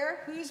Lord's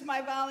Prayer? Who's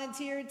my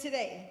volunteer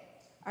today?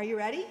 Are you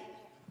ready?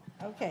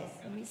 Okay,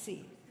 let me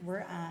see.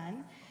 We're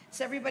on.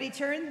 So everybody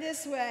turn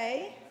this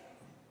way.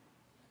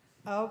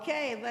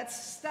 Okay,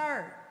 let's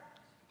start.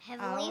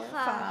 Heavenly Our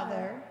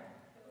Father,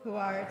 who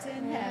art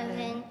in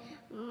heaven,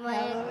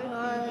 hallowed be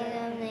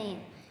thy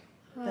name.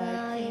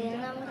 Thy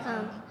kingdom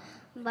come,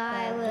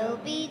 thy will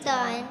be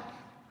done,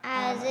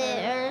 as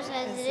it earth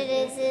as it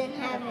is in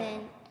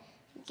heaven.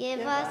 Give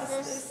us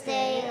this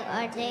day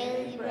our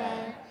daily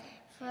bread,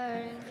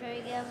 and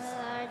forgive us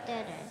our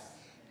debtors,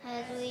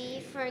 as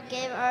we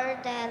forgive our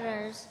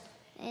debtors.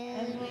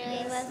 And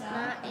lead us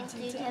not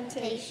into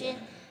temptation,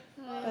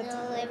 but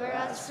deliver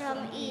us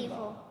from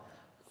evil.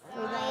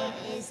 For thine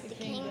is the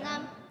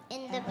kingdom,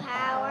 and the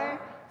power,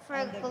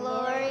 for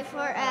glory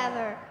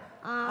forever.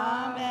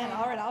 Amen.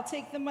 All right, I'll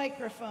take the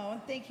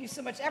microphone. Thank you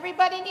so much.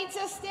 Everybody needs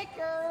a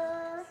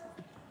sticker.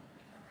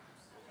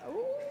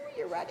 Oh,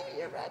 you're ready?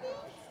 You're ready?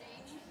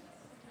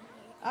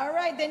 All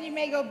right, then you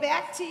may go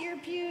back to your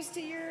pews,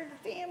 to your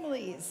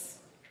families.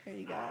 There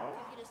you go.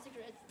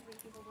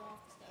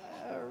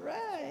 All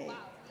right.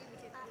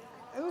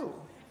 Ooh.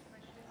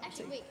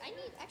 Actually, wait. Can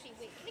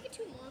I get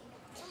two more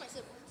for my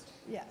siblings?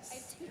 Yes. I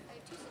have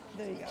two siblings.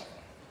 There you go.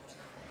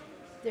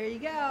 There you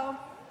go.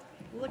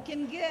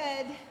 Looking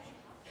good.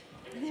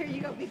 There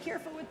you go. Be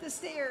careful with the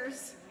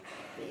stairs.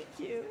 Thank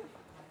you.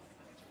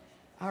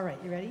 All right,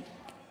 you ready?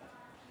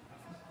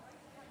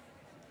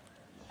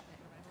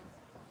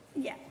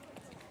 Yeah.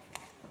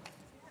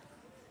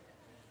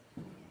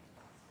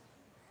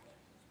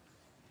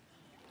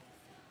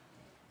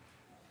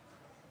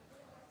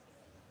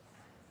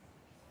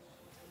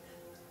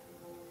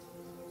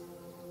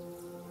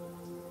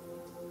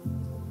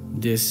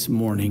 This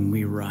morning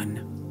we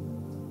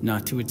run,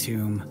 not to a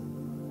tomb,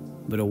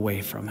 but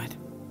away from it.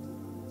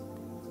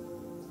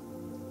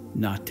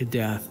 Not to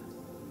death,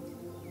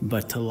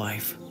 but to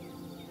life.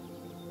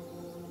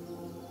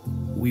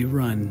 We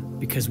run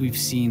because we've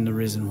seen the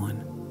risen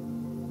one.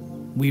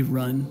 We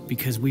run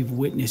because we've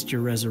witnessed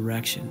your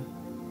resurrection.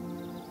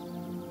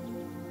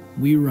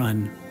 We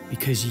run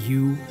because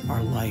you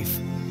are life,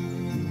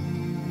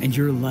 and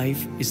your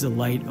life is the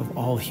light of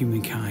all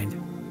humankind,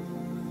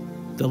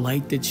 the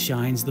light that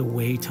shines the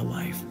way to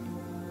life.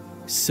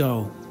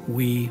 So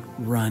we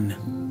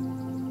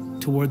run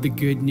toward the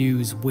good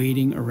news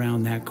waiting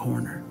around that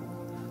corner,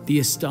 the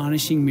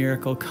astonishing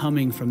miracle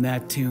coming from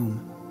that tomb,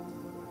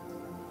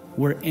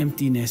 where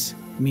emptiness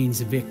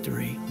means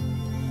victory.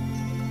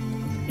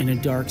 In a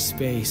dark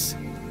space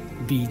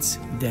beats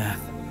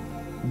death,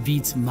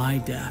 beats my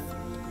death,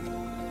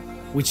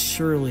 which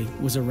surely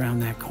was around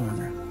that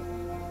corner,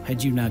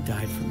 had you not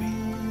died for me,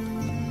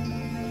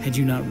 had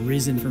you not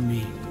risen for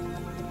me.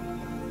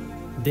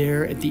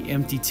 There at the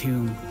empty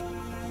tomb,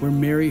 where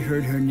Mary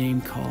heard her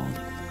name called,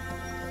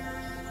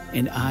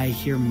 and I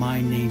hear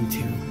my name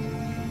too,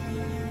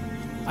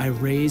 I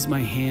raise my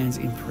hands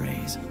in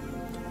praise.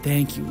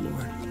 Thank you,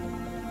 Lord,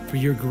 for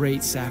your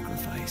great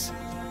sacrifice.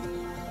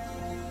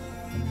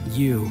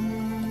 You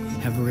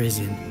have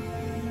risen.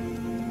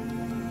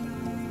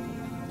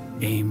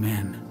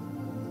 Amen.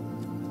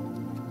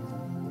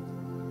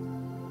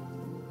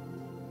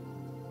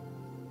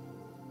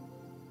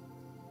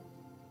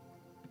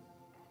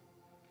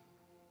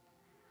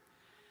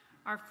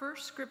 Our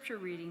first scripture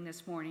reading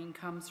this morning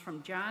comes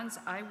from John's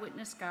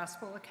eyewitness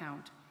gospel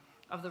account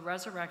of the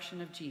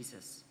resurrection of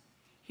Jesus.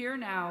 Hear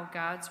now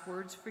God's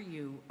words for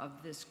you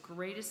of this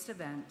greatest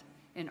event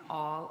in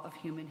all of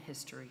human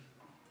history.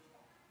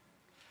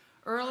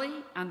 Early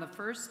on the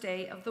first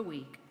day of the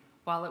week,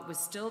 while it was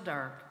still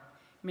dark,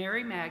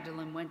 Mary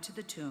Magdalene went to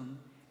the tomb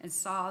and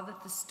saw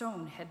that the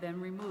stone had been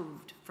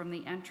removed from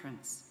the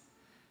entrance.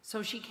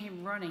 So she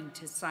came running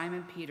to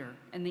Simon Peter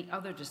and the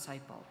other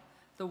disciple,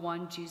 the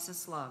one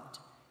Jesus loved,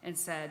 and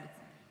said,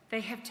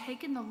 "They have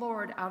taken the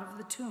Lord out of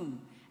the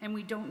tomb, and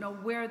we don't know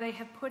where they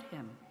have put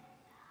him."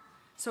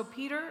 So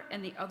Peter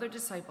and the other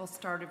disciple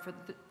started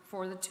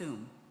for the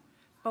tomb.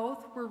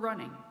 Both were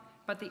running,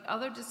 but the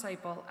other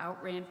disciple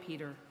outran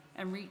Peter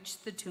and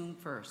reached the tomb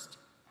first.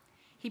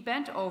 He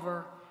bent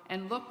over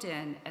and looked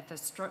in at the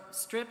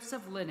strips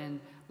of linen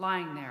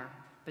lying there,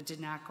 but did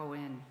not go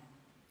in.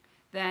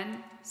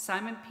 Then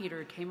Simon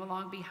Peter came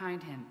along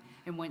behind him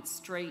and went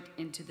straight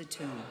into the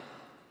tomb.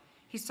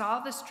 He saw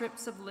the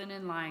strips of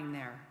linen lying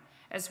there,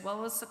 as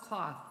well as the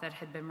cloth that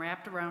had been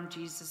wrapped around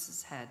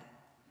Jesus' head.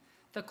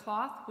 The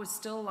cloth was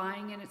still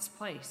lying in its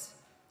place,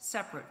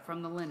 separate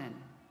from the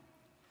linen.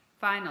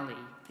 Finally,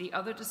 the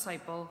other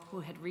disciple who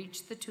had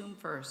reached the tomb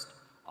first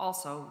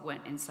also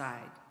went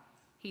inside.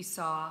 He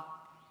saw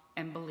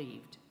and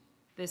believed.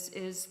 This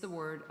is the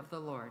word of the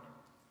Lord.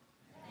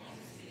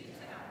 Thanks be to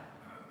God.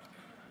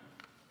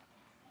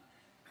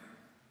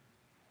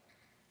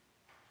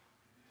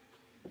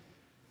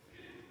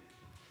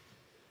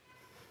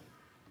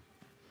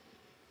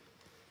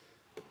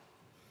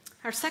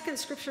 Our second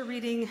scripture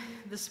reading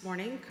this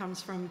morning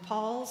comes from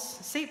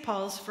St.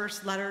 Paul's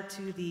first letter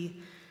to the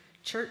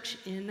church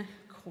in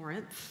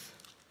Corinth.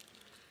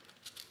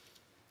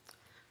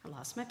 I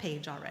lost my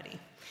page already.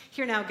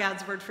 Hear now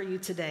God's word for you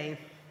today.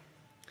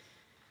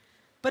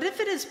 But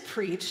if it is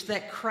preached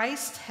that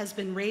Christ has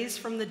been raised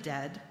from the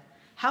dead,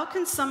 how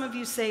can some of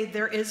you say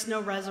there is no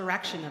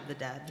resurrection of the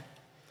dead?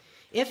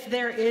 If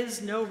there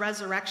is no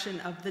resurrection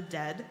of the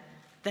dead,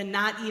 then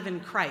not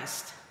even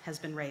Christ has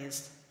been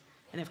raised.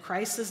 And if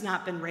Christ has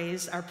not been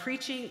raised, our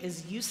preaching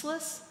is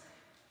useless,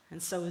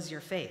 and so is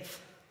your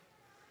faith.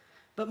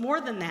 But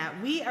more than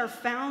that, we are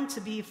found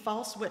to be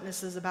false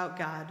witnesses about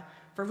God,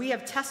 for we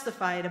have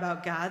testified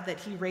about God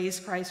that he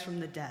raised Christ from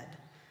the dead.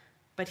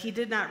 But he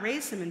did not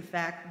raise him. In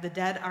fact, the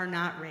dead are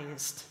not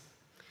raised.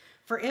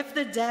 For if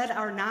the dead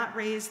are not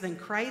raised, then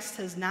Christ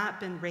has not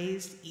been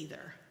raised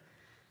either.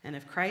 And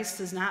if Christ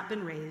has not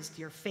been raised,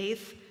 your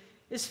faith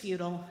is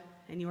futile,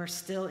 and you are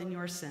still in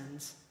your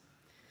sins.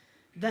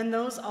 Then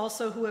those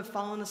also who have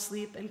fallen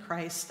asleep in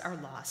Christ are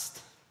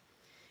lost.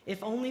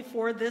 If only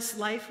for this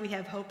life we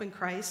have hope in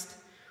Christ,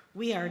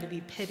 we are to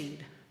be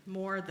pitied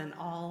more than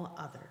all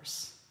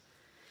others.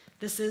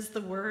 This is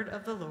the word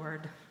of the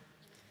Lord.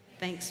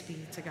 Thanks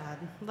be to God.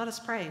 Let us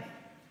pray.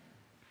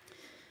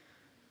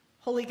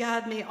 Holy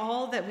God, may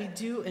all that we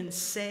do and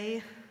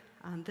say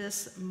on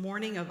this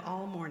morning of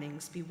all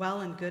mornings be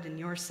well and good in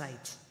your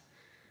sight.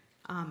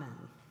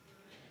 Amen.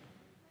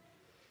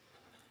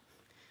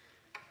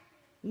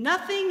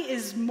 Nothing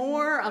is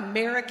more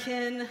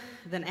American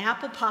than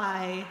apple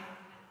pie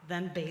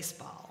than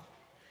baseball.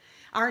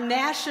 Our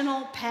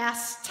national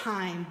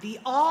pastime, the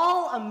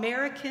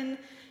all-American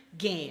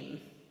game.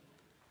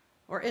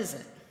 Or is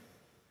it?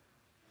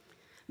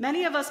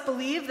 Many of us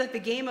believe that the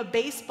game of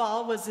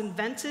baseball was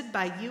invented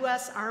by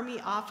U.S. Army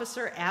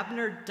officer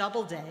Abner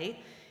Doubleday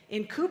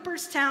in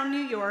Cooperstown,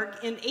 New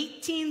York in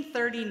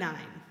 1839.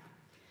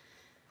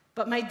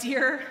 But my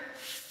dear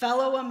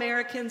fellow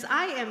Americans,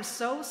 I am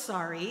so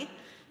sorry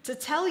to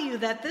tell you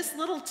that this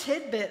little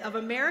tidbit of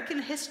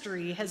American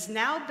history has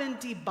now been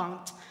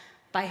debunked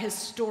by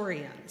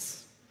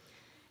historians.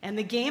 And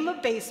the game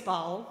of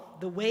baseball,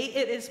 the way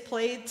it is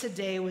played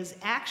today, was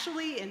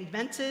actually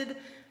invented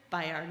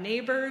by our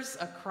neighbors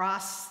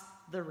across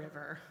the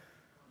river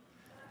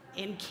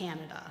in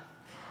Canada.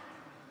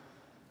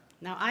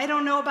 Now, I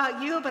don't know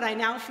about you, but I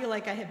now feel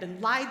like I have been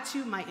lied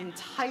to my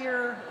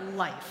entire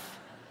life.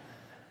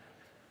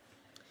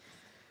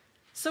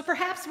 So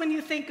perhaps when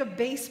you think of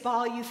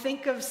baseball, you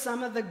think of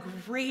some of the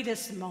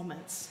greatest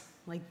moments,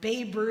 like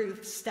Babe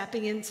Ruth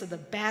stepping into the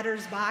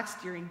batter's box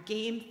during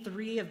Game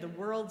 3 of the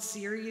World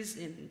Series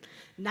in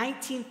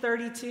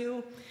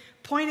 1932,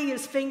 pointing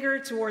his finger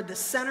toward the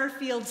center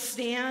field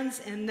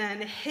stands and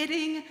then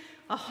hitting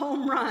a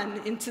home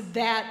run into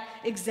that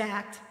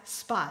exact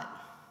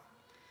spot.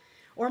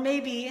 Or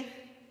maybe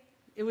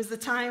it was the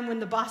time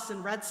when the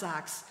Boston Red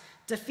Sox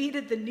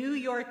defeated the New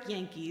York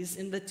Yankees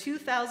in the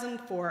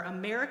 2004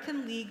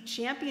 American League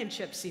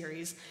Championship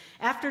Series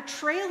after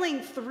trailing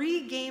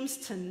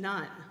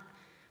 3-0,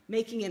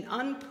 making an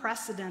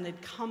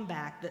unprecedented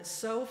comeback that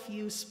so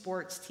few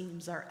sports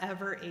teams are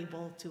ever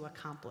able to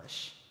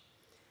accomplish.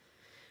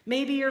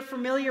 Maybe you're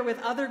familiar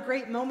with other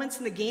great moments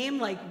in the game,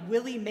 like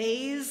Willie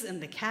Mays and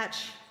the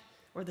catch,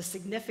 or the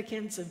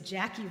significance of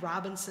Jackie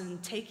Robinson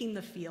taking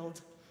the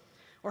field,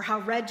 or how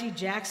Reggie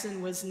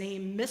Jackson was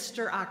named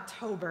Mr.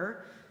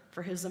 October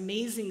for his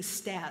amazing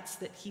stats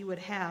that he would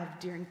have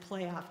during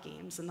playoff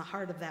games in the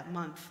heart of that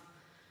month.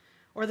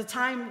 Or the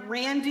time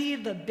Randy,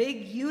 the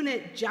big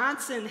unit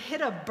Johnson,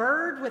 hit a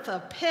bird with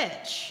a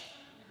pitch.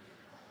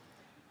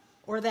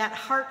 Or that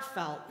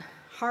heartfelt,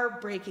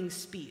 heartbreaking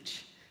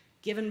speech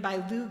given by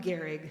Lou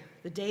Gehrig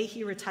the day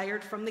he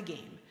retired from the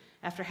game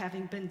after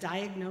having been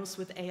diagnosed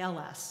with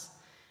ALS,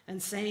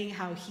 and saying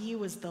how he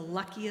was the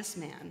luckiest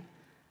man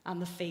on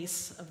the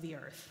face of the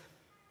earth.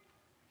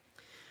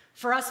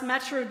 For us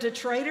Metro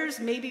Detroiters,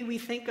 maybe we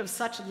think of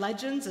such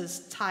legends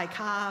as Ty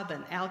Cobb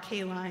and Al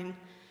Kaline,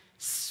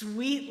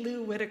 sweet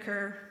Lou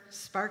Whitaker,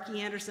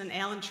 Sparky Anderson,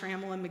 Alan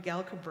Trammell, and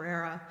Miguel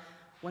Cabrera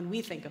when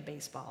we think of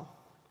baseball.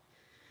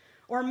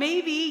 Or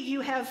maybe you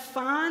have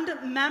fond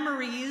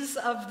memories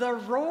of the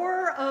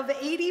roar of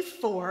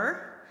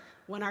 '84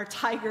 when our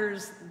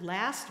Tigers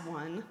last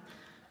won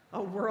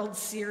a World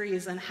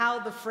Series, and how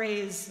the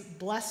phrase,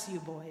 "bless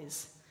you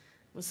boys,"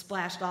 was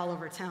splashed all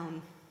over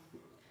town.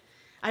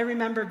 I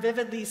remember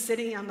vividly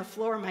sitting on the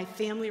floor of my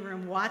family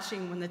room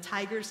watching when the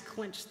Tigers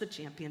clinched the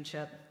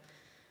championship.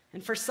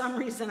 And for some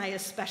reason, I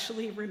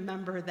especially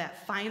remember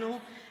that final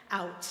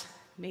out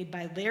made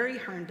by Larry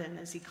Herndon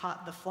as he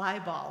caught the fly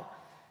ball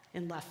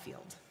in left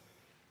field.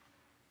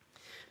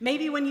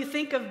 Maybe when you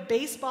think of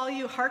baseball,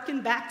 you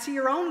hearken back to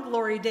your own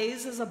glory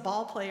days as a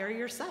ball player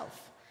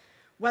yourself.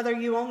 Whether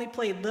you only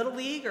played Little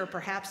League, or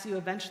perhaps you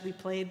eventually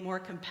played more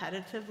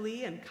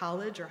competitively in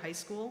college or high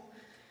school.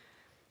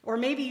 Or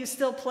maybe you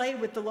still play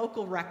with the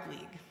local rec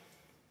league.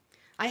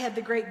 I had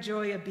the great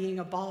joy of being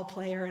a ball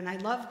player, and I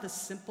loved the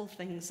simple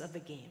things of the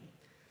game,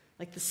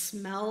 like the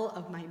smell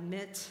of my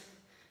mitt,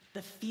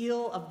 the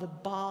feel of the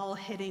ball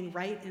hitting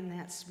right in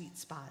that sweet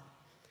spot,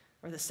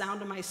 or the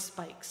sound of my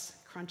spikes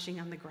crunching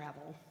on the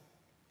gravel.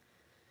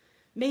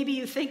 Maybe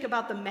you think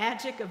about the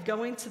magic of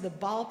going to the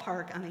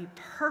ballpark on a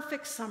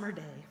perfect summer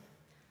day,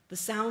 the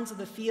sounds of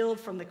the field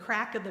from the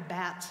crack of the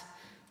bat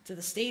to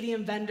the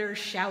stadium vendors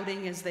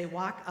shouting as they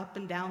walk up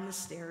and down the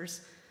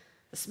stairs,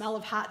 the smell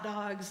of hot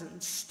dogs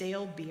and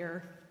stale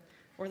beer,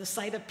 or the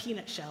sight of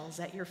peanut shells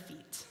at your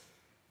feet.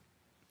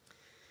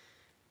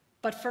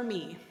 But for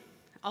me,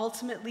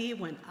 ultimately,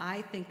 when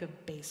I think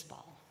of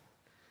baseball,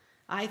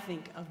 I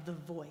think of the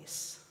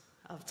voice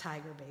of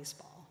Tiger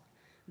baseball,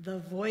 the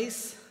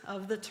voice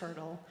of the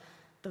turtle,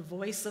 the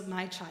voice of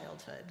my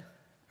childhood,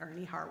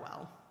 Ernie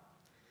Harwell.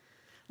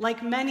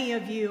 Like many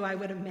of you, I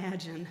would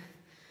imagine,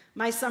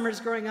 my summers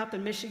growing up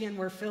in Michigan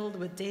were filled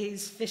with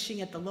days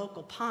fishing at the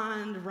local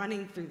pond,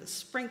 running through the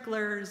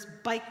sprinklers,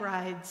 bike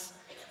rides,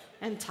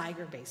 and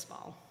Tiger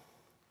baseball.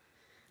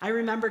 I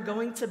remember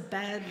going to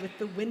bed with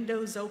the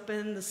windows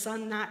open, the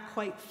sun not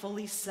quite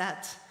fully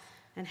set,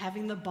 and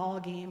having the ball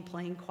game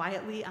playing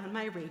quietly on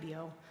my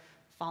radio,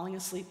 falling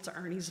asleep to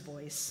Ernie's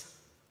voice.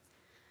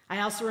 I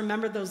also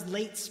remember those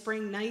late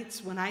spring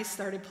nights when I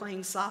started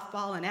playing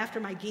softball, and after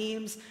my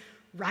games,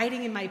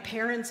 riding in my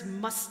parents'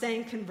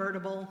 Mustang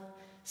convertible,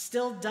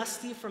 still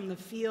dusty from the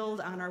field,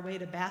 on our way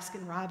to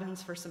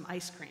Baskin-Robbins for some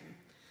ice cream,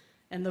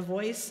 and the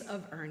voice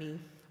of Ernie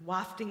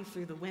wafting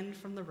through the wind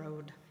from the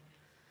road.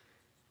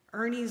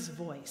 Ernie's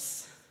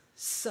voice,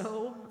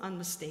 so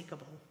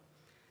unmistakable,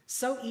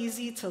 so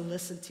easy to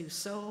listen to,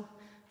 so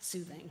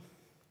soothing.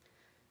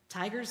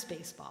 Tigers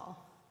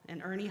baseball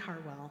and Ernie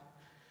Harwell,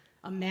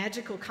 a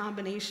magical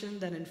combination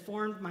that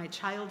informed my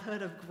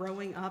childhood of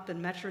growing up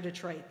in Metro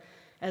Detroit,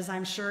 as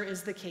I'm sure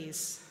is the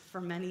case for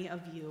many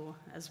of you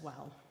as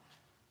well.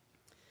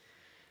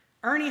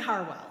 Ernie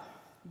Harwell,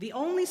 the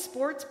only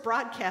sports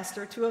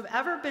broadcaster to have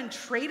ever been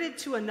traded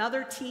to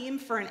another team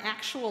for an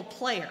actual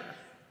player.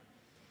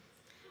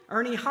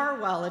 Ernie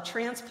Harwell, a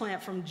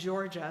transplant from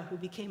Georgia who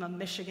became a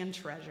Michigan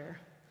treasure.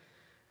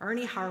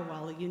 Ernie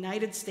Harwell, a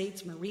United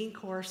States Marine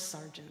Corps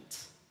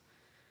sergeant.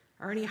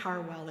 Ernie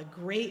Harwell, a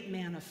great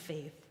man of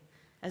faith,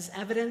 as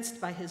evidenced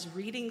by his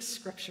reading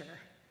scripture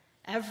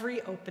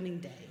every opening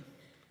day.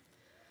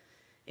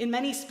 In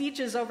many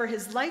speeches over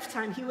his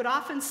lifetime, he would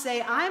often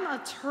say, "I'm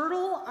a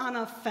turtle on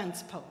a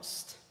fence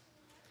post."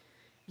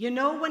 You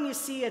know, when you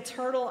see a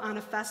turtle on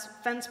a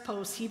fence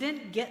post, he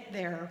didn't get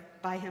there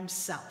by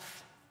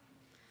himself.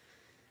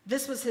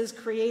 This was his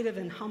creative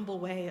and humble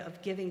way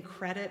of giving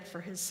credit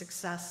for his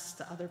success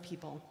to other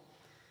people,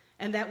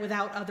 and that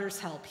without others'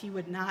 help, he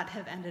would not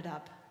have ended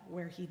up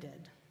where he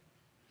did.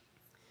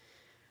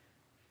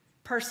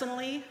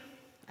 Personally,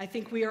 I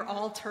think we are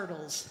all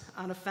turtles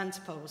on a fence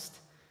post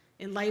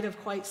in light of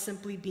quite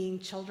simply being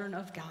children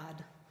of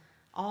God,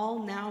 all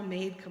now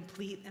made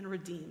complete and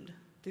redeemed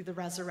through the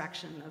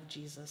resurrection of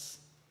Jesus.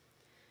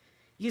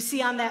 You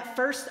see, on that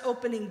first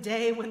opening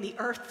day when the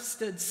earth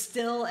stood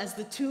still as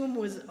the tomb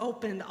was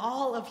opened,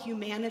 all of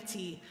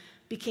humanity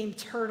became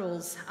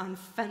turtles on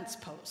fence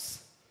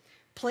posts,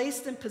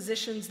 placed in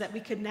positions that we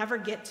could never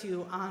get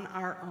to on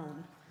our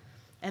own.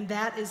 And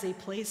that is a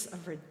place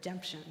of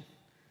redemption,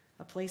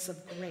 a place of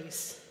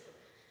grace,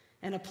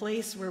 and a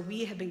place where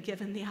we have been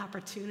given the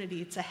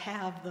opportunity to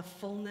have the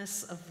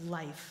fullness of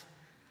life.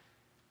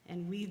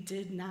 And we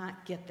did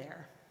not get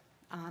there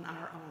on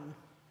our own.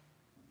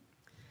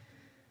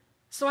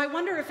 So I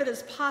wonder if it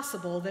is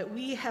possible that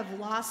we have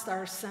lost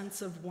our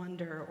sense of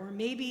wonder, or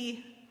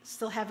maybe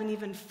still haven't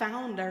even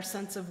found our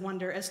sense of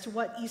wonder as to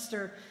what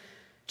Easter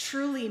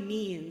truly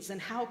means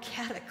and how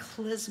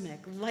cataclysmic,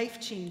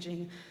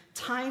 life-changing,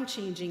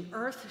 time-changing,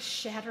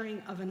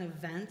 earth-shattering of an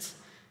event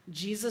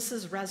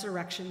Jesus'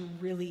 resurrection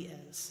really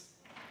is.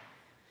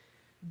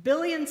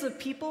 Billions of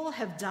people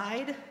have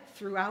died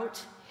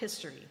throughout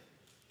history,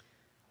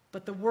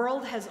 but the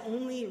world has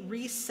only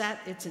reset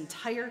its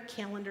entire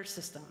calendar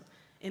system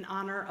in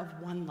honor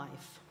of one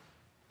life.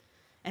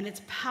 And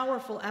it's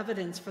powerful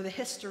evidence for the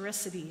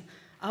historicity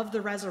of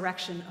the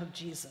resurrection of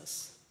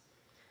Jesus.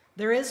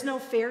 There is no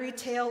fairy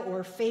tale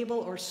or fable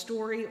or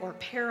story or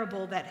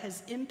parable that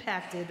has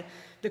impacted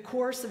the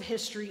course of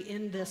history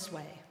in this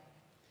way.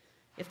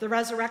 If the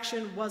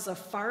resurrection was a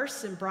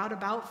farce and brought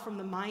about from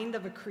the mind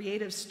of a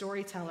creative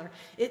storyteller,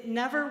 it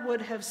never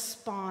would have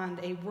spawned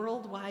a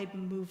worldwide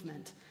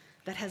movement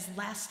that has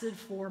lasted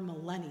for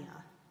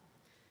millennia.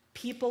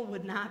 People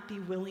would not be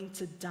willing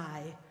to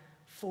die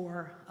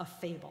for a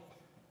fable.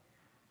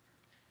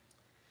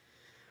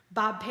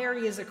 Bob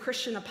Perry is a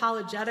Christian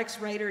apologetics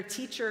writer,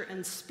 teacher,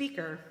 and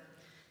speaker,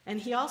 and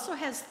he also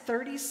has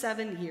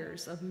 37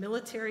 years of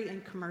military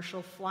and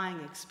commercial flying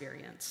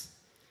experience.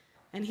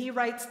 And he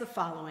writes the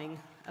following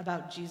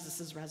about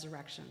Jesus'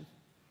 resurrection.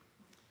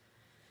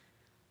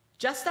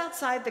 Just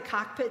outside the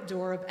cockpit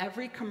door of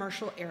every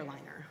commercial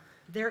airliner,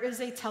 there is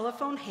a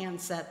telephone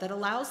handset that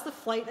allows the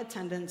flight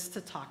attendants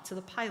to talk to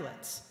the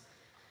pilots.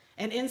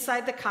 And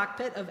inside the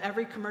cockpit of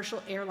every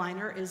commercial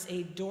airliner is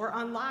a door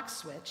unlock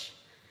switch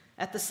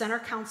at the center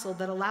console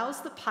that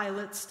allows the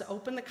pilots to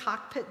open the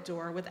cockpit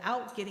door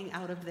without getting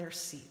out of their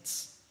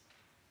seats.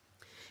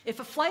 If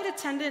a flight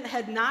attendant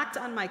had knocked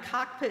on my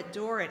cockpit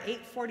door at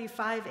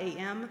 8:45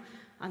 a.m.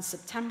 on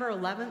September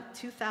 11,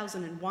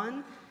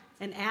 2001,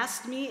 and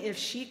asked me if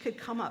she could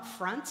come up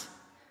front,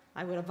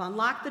 I would have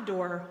unlocked the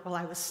door while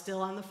I was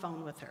still on the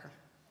phone with her.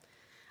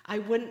 I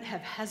wouldn't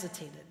have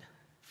hesitated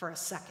for a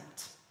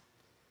second.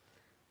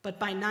 But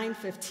by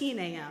 9:15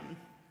 a.m.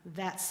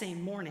 that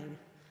same morning,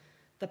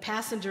 the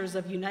passengers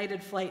of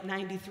United Flight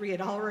 93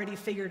 had already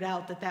figured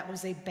out that that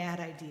was a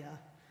bad idea.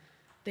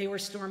 They were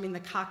storming the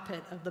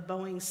cockpit of the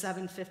Boeing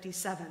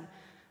 757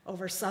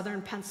 over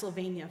southern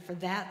Pennsylvania for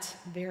that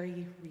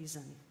very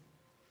reason.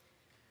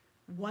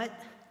 What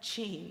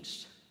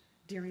changed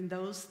during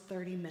those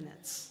 30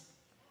 minutes?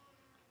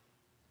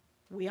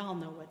 We all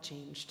know what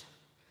changed.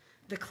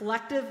 The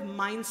collective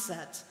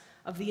mindset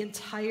of the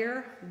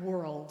entire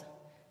world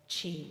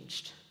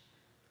changed.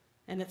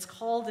 And it's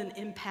called an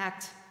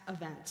impact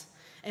event.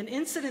 An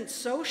incident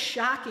so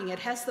shocking it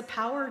has the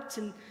power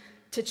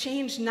to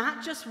change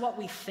not just what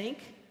we think,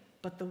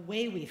 but the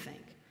way we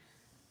think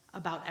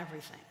about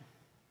everything.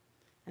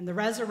 And the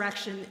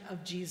resurrection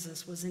of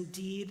Jesus was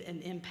indeed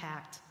an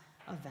impact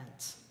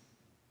event.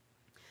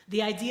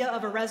 The idea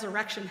of a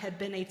resurrection had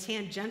been a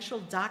tangential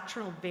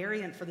doctrinal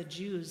variant for the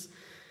Jews,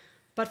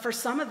 but for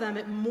some of them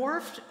it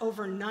morphed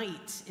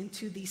overnight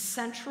into the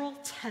central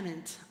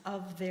tenet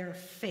of their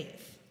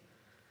faith.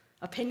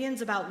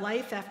 Opinions about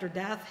life after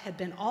death had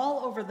been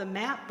all over the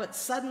map, but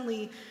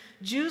suddenly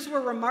Jews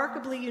were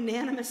remarkably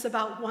unanimous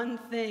about one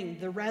thing: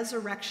 the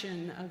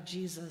resurrection of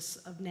Jesus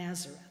of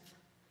Nazareth.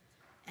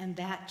 And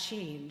that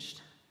changed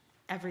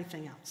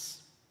everything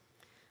else.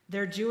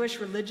 Their Jewish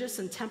religious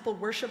and temple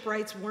worship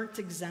rites weren't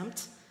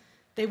exempt.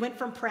 They went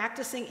from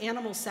practicing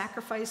animal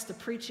sacrifice to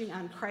preaching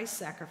on Christ's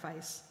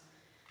sacrifice.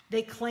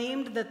 They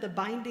claimed that the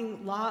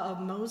binding law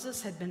of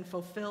Moses had been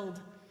fulfilled,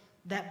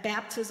 that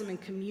baptism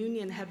and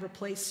communion had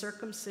replaced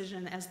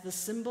circumcision as the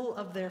symbol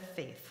of their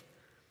faith.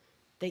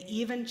 They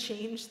even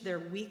changed their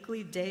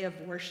weekly day of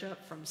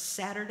worship from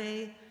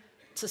Saturday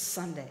to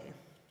Sunday.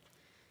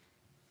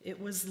 It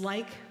was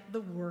like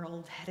the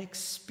world had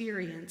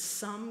experienced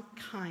some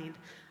kind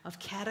of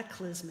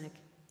cataclysmic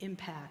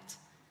impact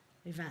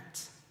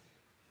event,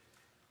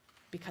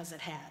 because it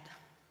had.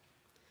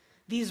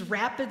 These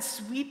rapid,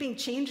 sweeping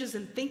changes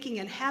in thinking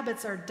and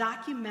habits are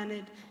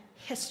documented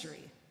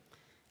history.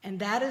 And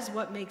that is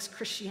what makes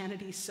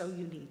Christianity so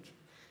unique.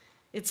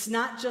 It's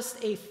not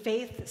just a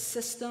faith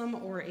system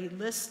or a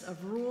list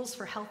of rules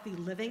for healthy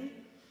living,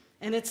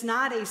 and it's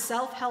not a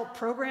self-help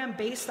program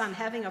based on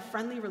having a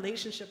friendly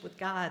relationship with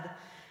God.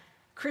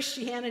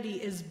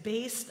 Christianity is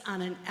based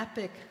on an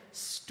epic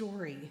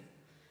story,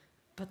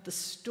 but the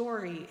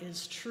story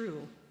is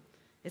true.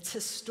 It's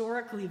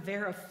historically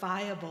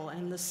verifiable,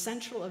 and the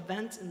central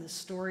event in the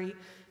story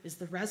is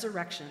the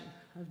resurrection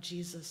of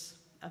Jesus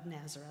of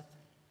Nazareth.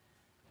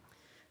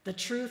 The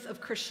truth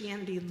of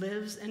Christianity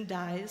lives and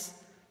dies,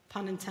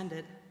 pun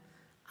intended,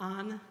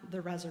 on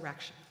the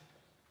resurrection.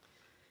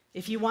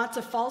 If you want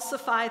to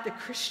falsify the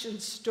Christian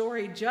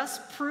story,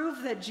 just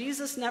prove that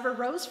Jesus never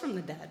rose from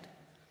the dead.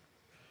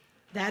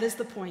 That is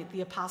the point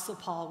the Apostle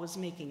Paul was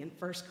making in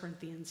 1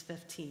 Corinthians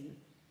 15.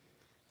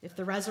 If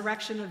the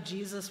resurrection of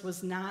Jesus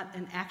was not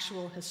an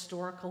actual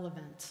historical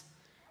event,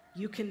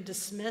 you can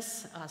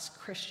dismiss us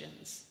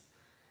Christians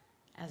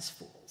as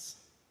fools.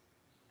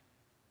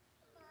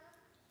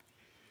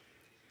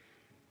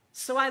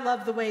 So I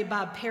love the way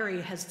Bob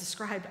Perry has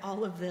described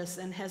all of this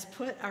and has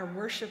put our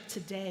worship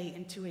today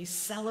into a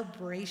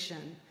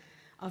celebration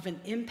of an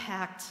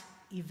impact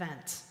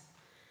event.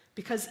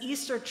 Because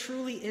Easter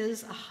truly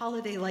is a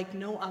holiday like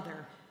no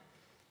other.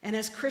 And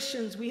as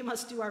Christians, we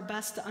must do our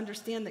best to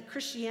understand that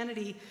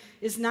Christianity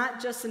is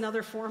not just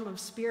another form of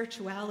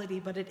spirituality,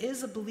 but it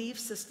is a belief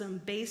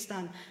system based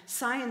on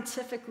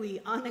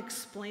scientifically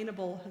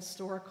unexplainable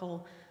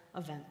historical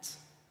events.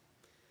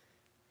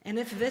 And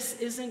if this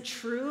isn't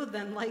true,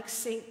 then like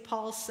St.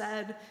 Paul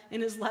said in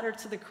his letter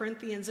to the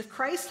Corinthians, if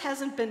Christ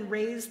hasn't been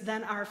raised,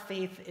 then our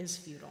faith is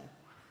futile.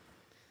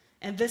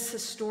 And this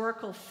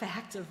historical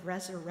fact of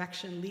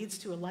resurrection leads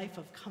to a life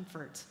of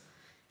comfort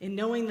in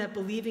knowing that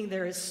believing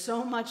there is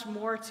so much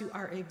more to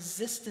our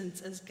existence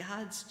as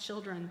God's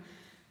children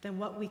than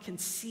what we can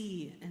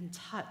see and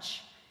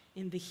touch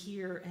in the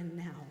here and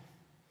now.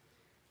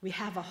 We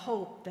have a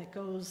hope that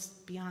goes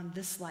beyond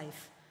this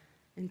life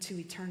into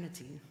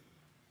eternity.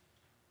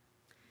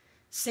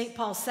 St.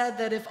 Paul said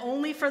that if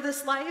only for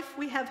this life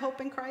we have hope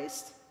in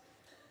Christ,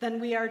 then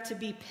we are to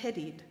be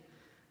pitied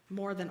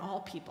more than all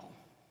people.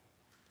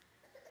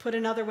 Put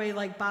another way,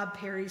 like Bob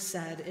Perry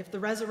said, if the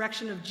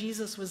resurrection of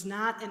Jesus was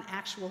not an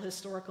actual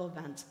historical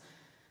event,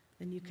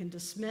 then you can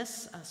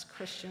dismiss us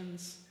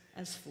Christians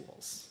as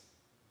fools.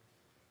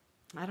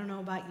 I don't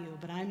know about you,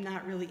 but I'm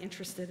not really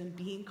interested in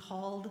being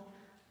called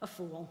a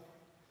fool.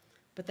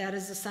 But that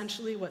is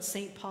essentially what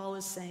St. Paul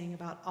is saying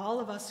about all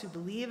of us who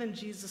believe in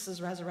Jesus'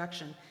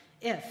 resurrection,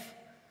 if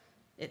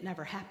it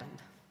never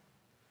happened.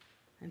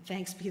 And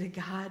thanks be to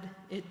God,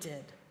 it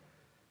did.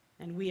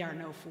 And we are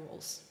no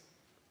fools.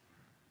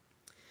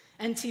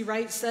 N.T.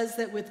 Wright says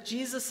that with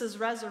Jesus'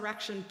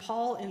 resurrection,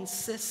 Paul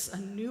insists a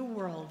new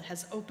world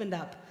has opened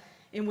up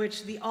in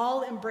which the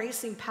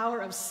all-embracing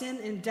power of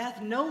sin and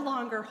death no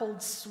longer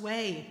holds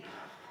sway.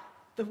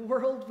 The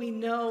world we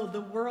know,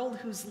 the world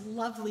whose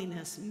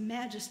loveliness,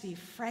 majesty,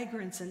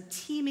 fragrance, and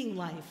teeming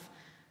life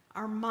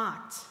are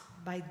mocked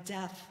by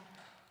death,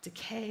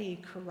 decay,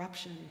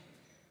 corruption,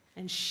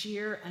 and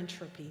sheer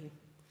entropy,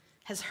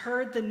 has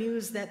heard the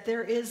news that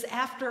there is,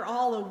 after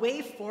all, a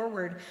way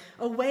forward,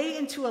 a way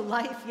into a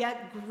life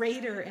yet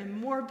greater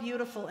and more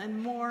beautiful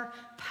and more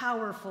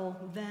powerful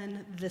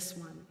than this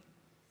one.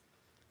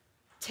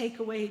 Take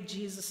away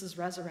Jesus'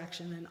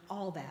 resurrection, and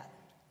all that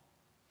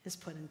is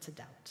put into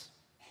doubt.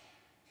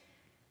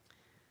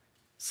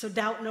 So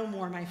doubt no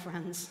more, my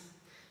friends,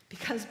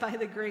 because by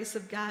the grace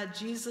of God,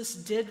 Jesus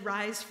did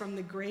rise from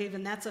the grave,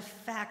 and that's a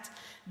fact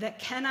that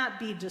cannot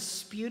be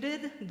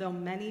disputed, though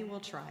many will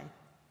try.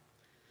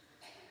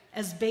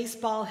 As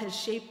baseball has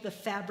shaped the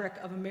fabric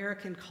of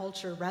American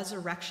culture,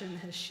 resurrection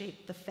has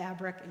shaped the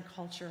fabric and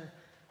culture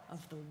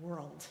of the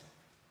world.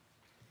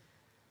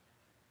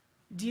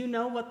 Do you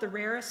know what the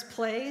rarest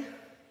play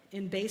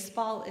in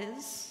baseball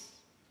is?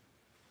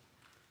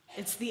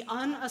 It's the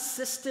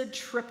unassisted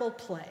triple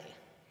play.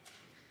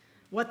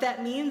 What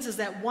that means is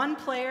that one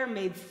player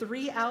made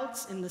 3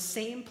 outs in the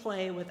same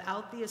play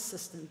without the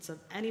assistance of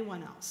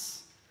anyone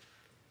else.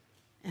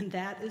 And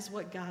that is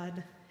what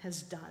God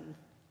has done.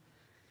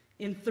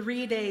 In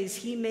 3 days,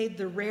 he made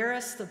the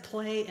rarest of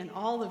play in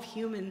all of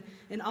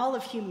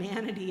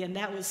humanity, and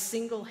that was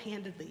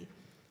single-handedly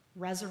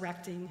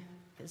resurrecting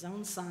his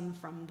own son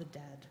from the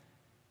dead.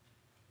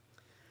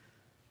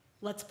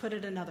 Let's put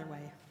it another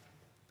way.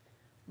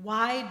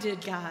 Why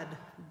did God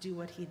do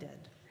what he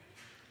did?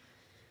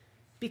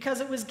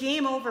 Because it was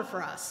game over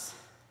for us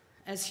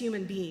as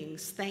human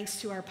beings, thanks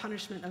to our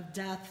punishment of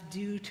death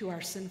due to our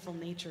sinful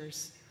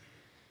natures.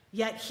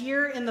 Yet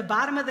here in the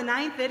bottom of the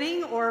 9th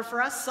inning, or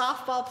for us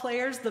softball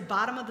players, the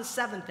bottom of the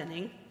 7th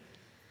inning,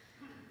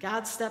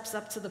 God steps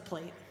up to the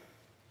plate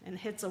and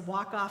hits a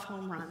walk-off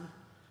home run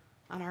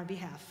on our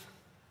behalf.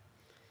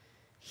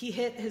 He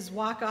hit his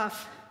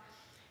walk-off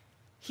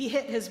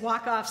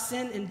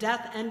sin and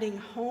death-ending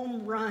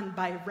home run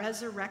by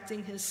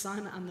resurrecting his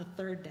son on the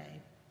 3rd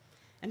day.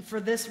 And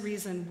for this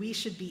reason, we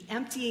should be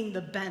emptying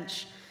the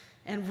bench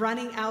and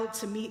running out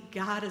to meet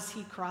God as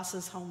he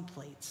crosses home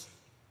plate.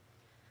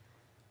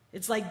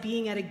 It's like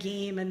being at a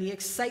game and the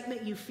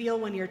excitement you feel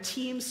when your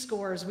team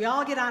scores. We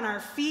all get on our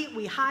feet,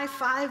 we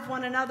high-five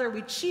one another,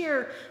 we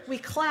cheer, we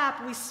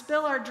clap, we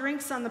spill our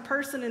drinks on the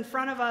person in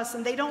front of us,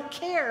 and they don't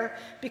care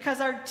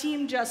because our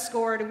team just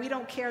scored, and we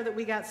don't care that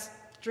we got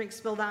drinks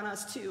spilled on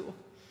us too.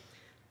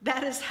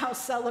 That is how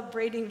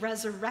celebrating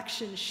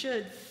resurrection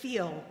should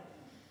feel,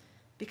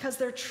 because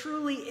there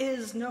truly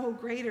is no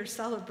greater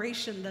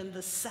celebration than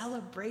the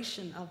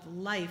celebration of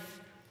life.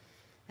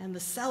 And the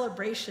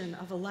celebration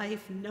of a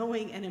life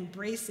knowing and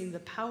embracing the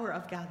power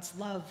of God's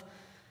love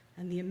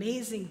and the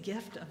amazing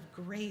gift of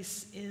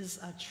grace is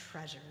a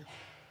treasure.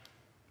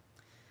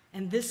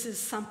 And this is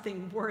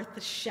something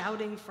worth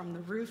shouting from the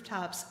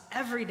rooftops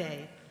every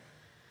day.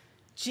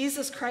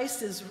 Jesus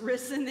Christ is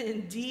risen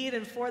indeed,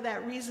 and for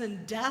that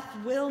reason, death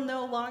will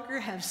no longer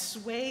have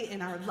sway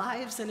in our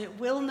lives, and it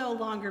will no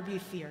longer be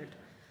feared.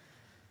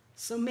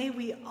 So may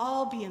we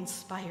all be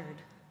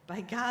inspired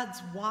by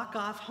God's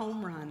walk-off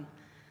home run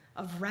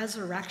of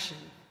resurrection.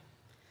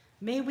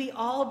 May we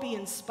all be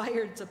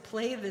inspired to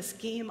play this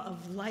game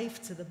of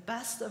life to the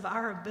best of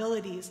our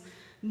abilities,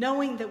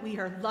 knowing that we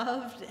are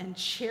loved and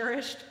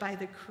cherished by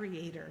the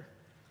Creator.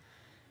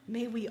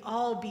 May we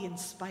all be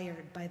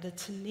inspired by the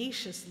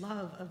tenacious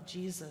love of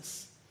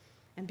Jesus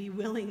and be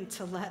willing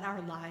to let our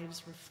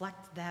lives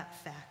reflect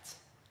that fact.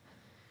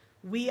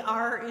 We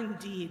are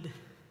indeed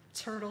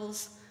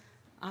turtles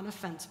on a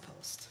fence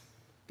post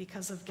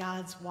because of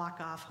God's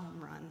walk-off home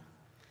run.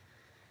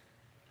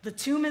 The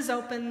tomb is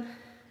open.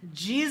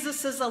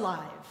 Jesus is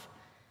alive.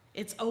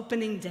 It's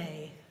opening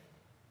day.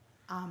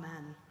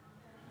 Amen.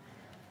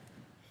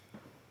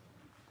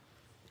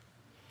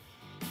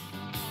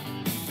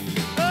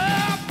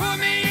 Oh, put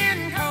me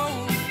in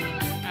cold.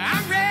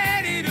 I'm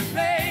ready to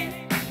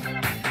play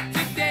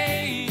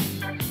today.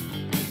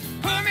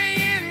 Put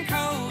me in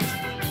cold.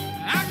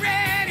 I'm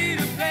ready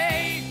to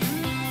play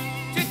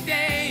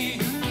today.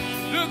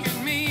 Look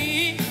at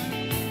me.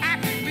 I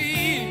could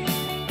be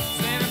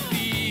center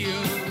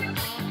field.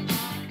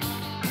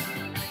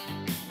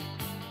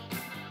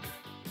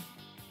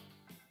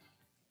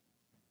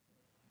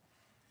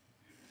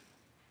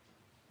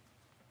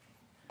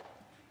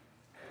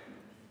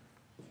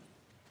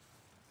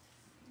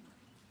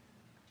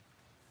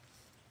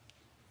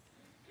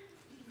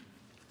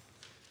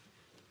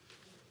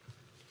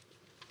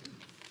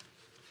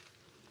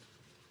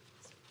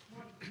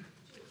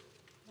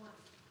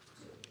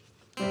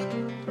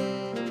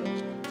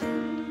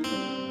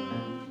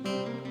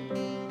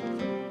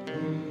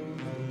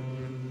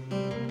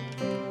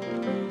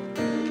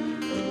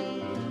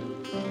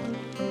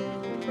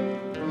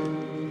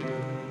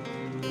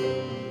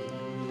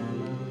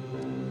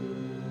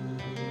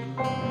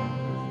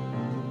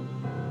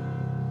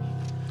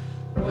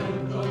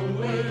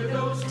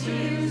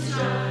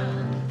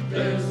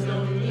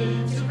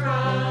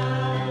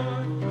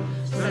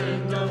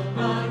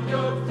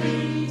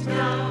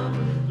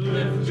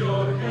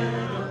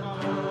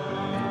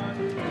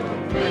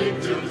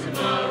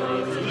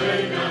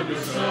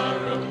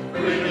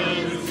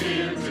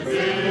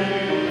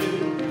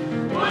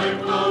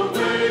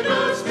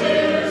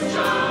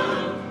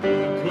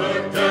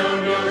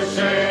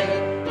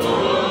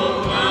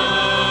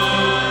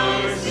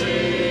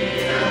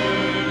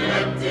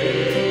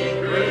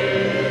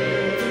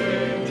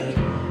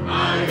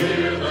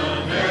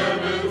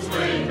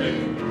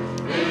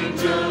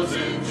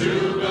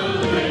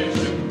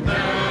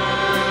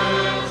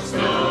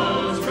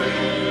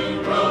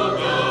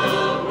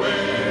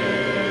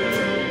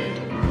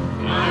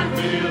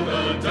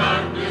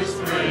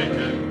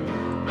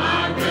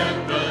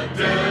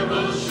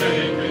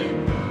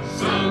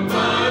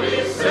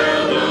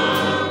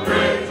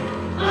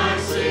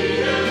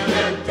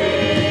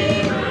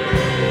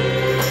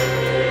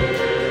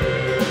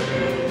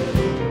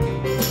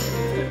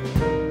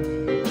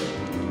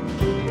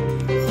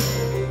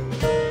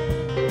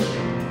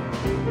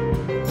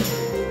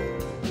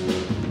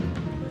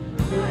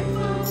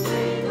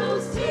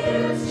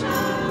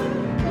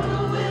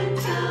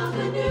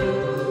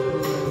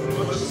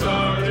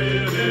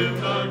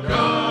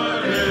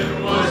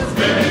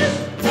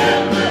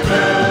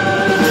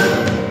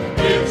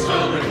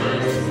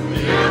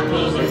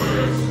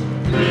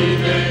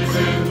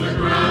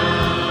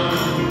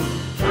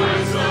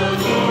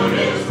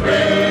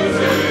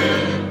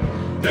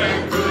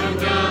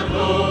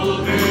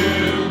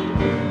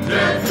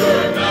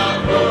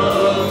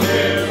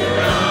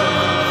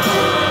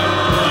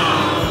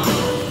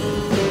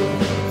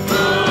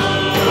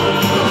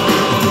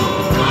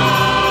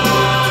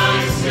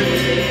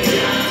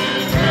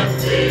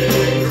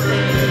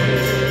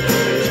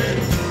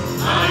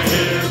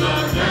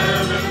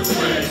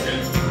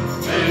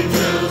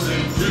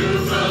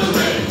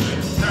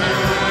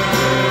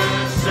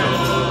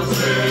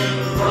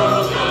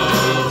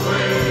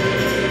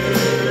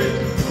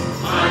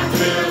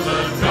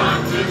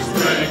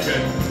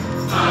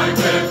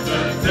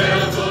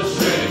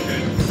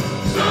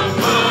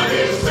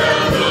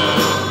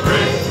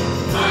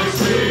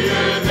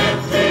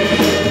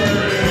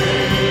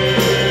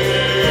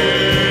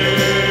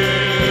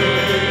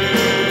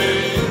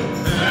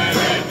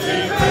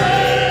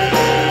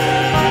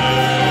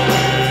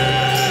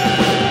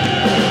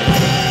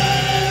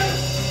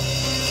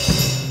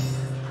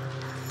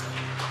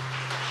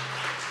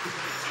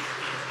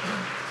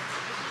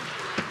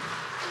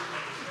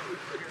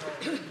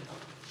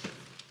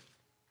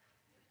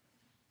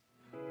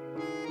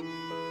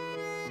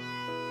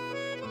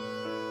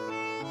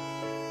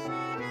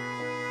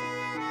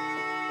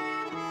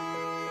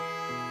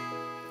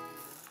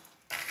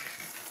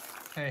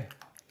 Hey,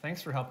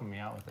 thanks for helping me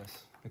out with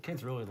this. The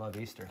kids really love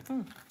Easter.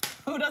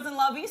 Who doesn't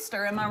love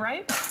Easter, am I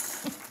right?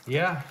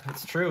 Yeah,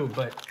 it's true,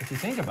 but if you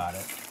think about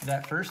it,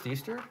 that first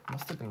Easter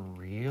must have been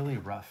really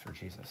rough for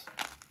Jesus.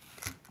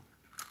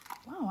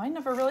 Wow, I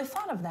never really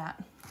thought of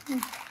that.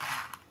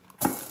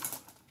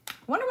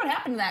 Wonder what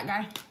happened to that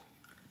guy.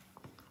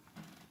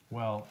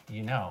 Well,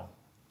 you know,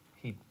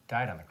 he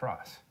died on the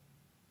cross.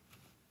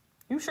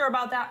 You sure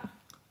about that?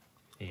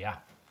 Yeah.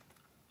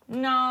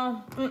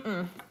 No,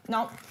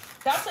 no,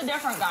 that's a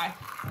different guy.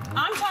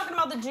 I'm talking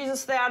about the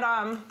Jesus that,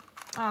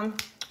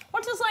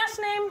 what's his last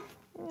name?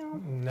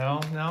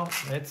 No,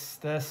 it's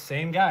the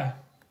same guy.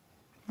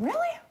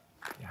 Really?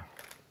 Yeah.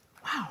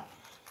 Wow.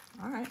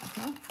 All right,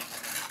 well,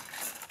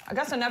 I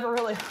guess I never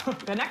really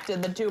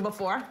connected the two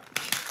before.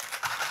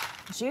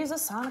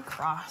 Jesus on a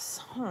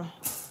cross. Wonder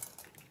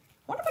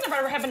what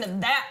ever happened to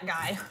that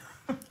guy.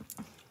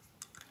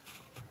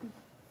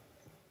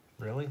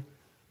 Really?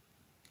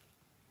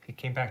 He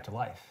came back to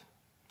life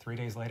 3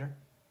 days later?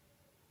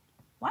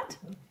 What?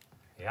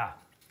 Yeah.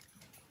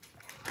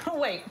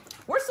 Wait,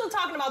 we're still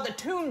talking about the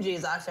tomb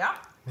Jesus, yeah?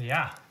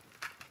 Yeah.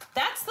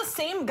 That's the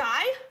same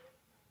guy?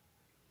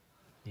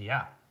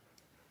 Yeah.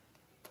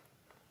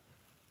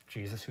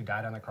 Jesus who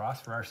died on the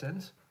cross for our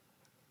sins?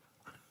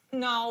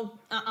 No,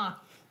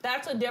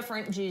 that's a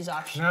different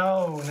Jesus.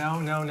 No.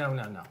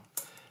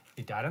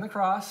 He died on the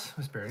cross,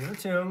 was buried in a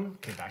tomb,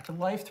 came back to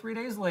life 3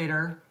 days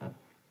later,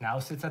 now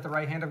sits at the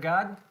right hand of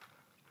God.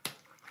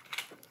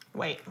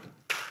 Wait.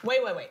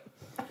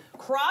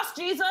 Cross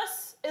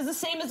Jesus is the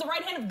same as the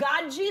right hand of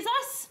God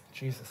Jesus?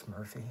 Jesus,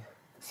 Murphy.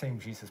 Same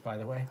Jesus, by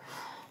the way.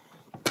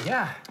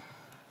 Yeah.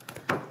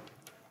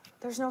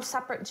 There's no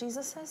separate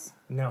Jesuses?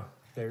 No,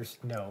 there's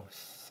no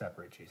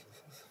separate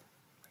Jesuses.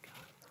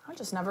 I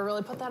just never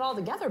really put that all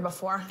together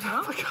before. You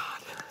know? Oh my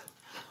God.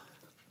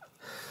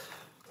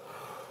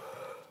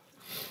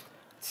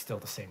 It's still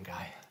the same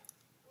guy.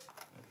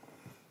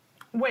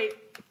 Wait,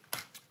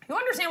 you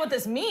understand what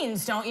this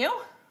means, don't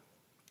you?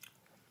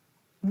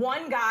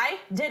 One guy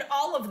did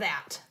all of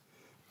that.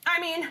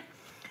 I mean,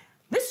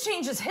 this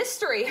changes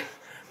history.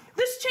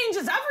 This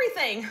changes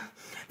everything.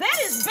 That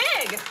is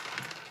big.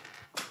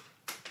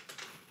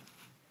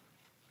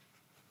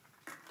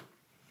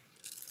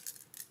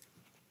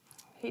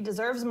 He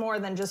deserves more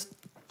than just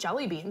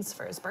jelly beans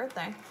for his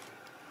birthday.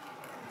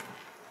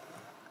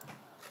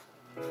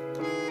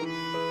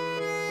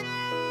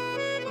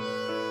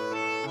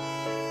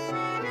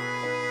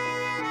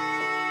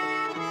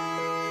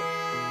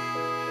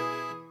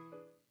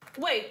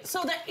 Wait,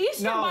 so the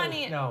Easter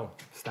Bunny... No,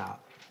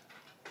 stop.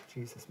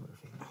 Jesus,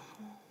 Murphy.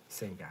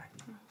 Same guy.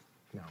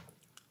 No.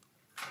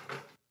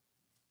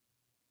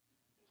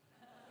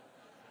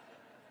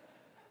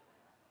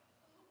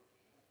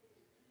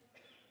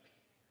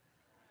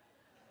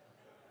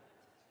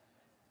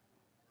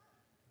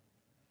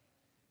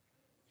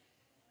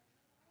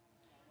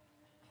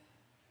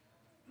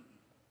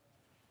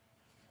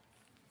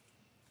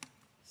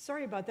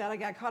 Sorry about that. I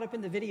got caught up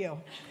in the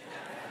video.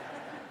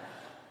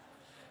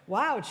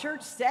 Wow,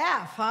 church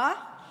staff, huh?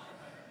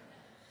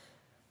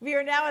 We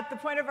are now at the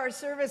point of our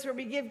service where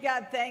we give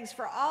God thanks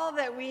for all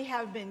that we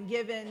have been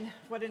given.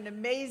 What an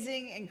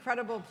amazing,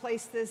 incredible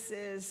place this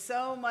is.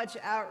 So much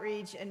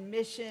outreach and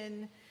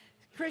mission,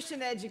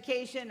 Christian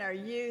education, our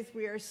youth.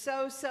 We are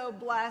so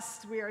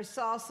blessed. We are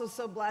also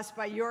so blessed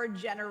by your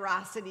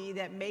generosity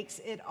that makes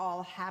it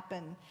all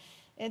happen.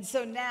 And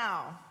so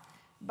now,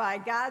 by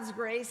God's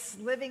grace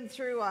living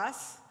through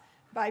us,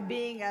 by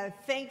being a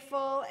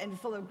thankful and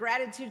full of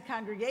gratitude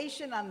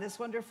congregation on this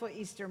wonderful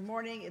Easter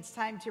morning, it's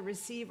time to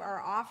receive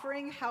our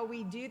offering. How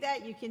we do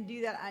that, you can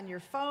do that on your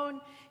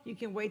phone. You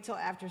can wait till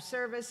after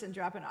service and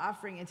drop an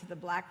offering into the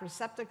black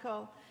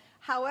receptacle.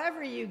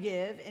 However you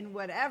give, in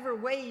whatever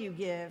way you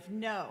give,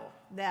 know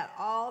that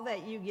all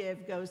that you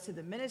give goes to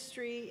the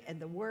ministry and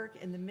the work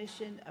and the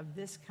mission of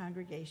this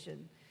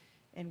congregation.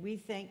 And we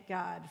thank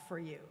God for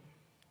you.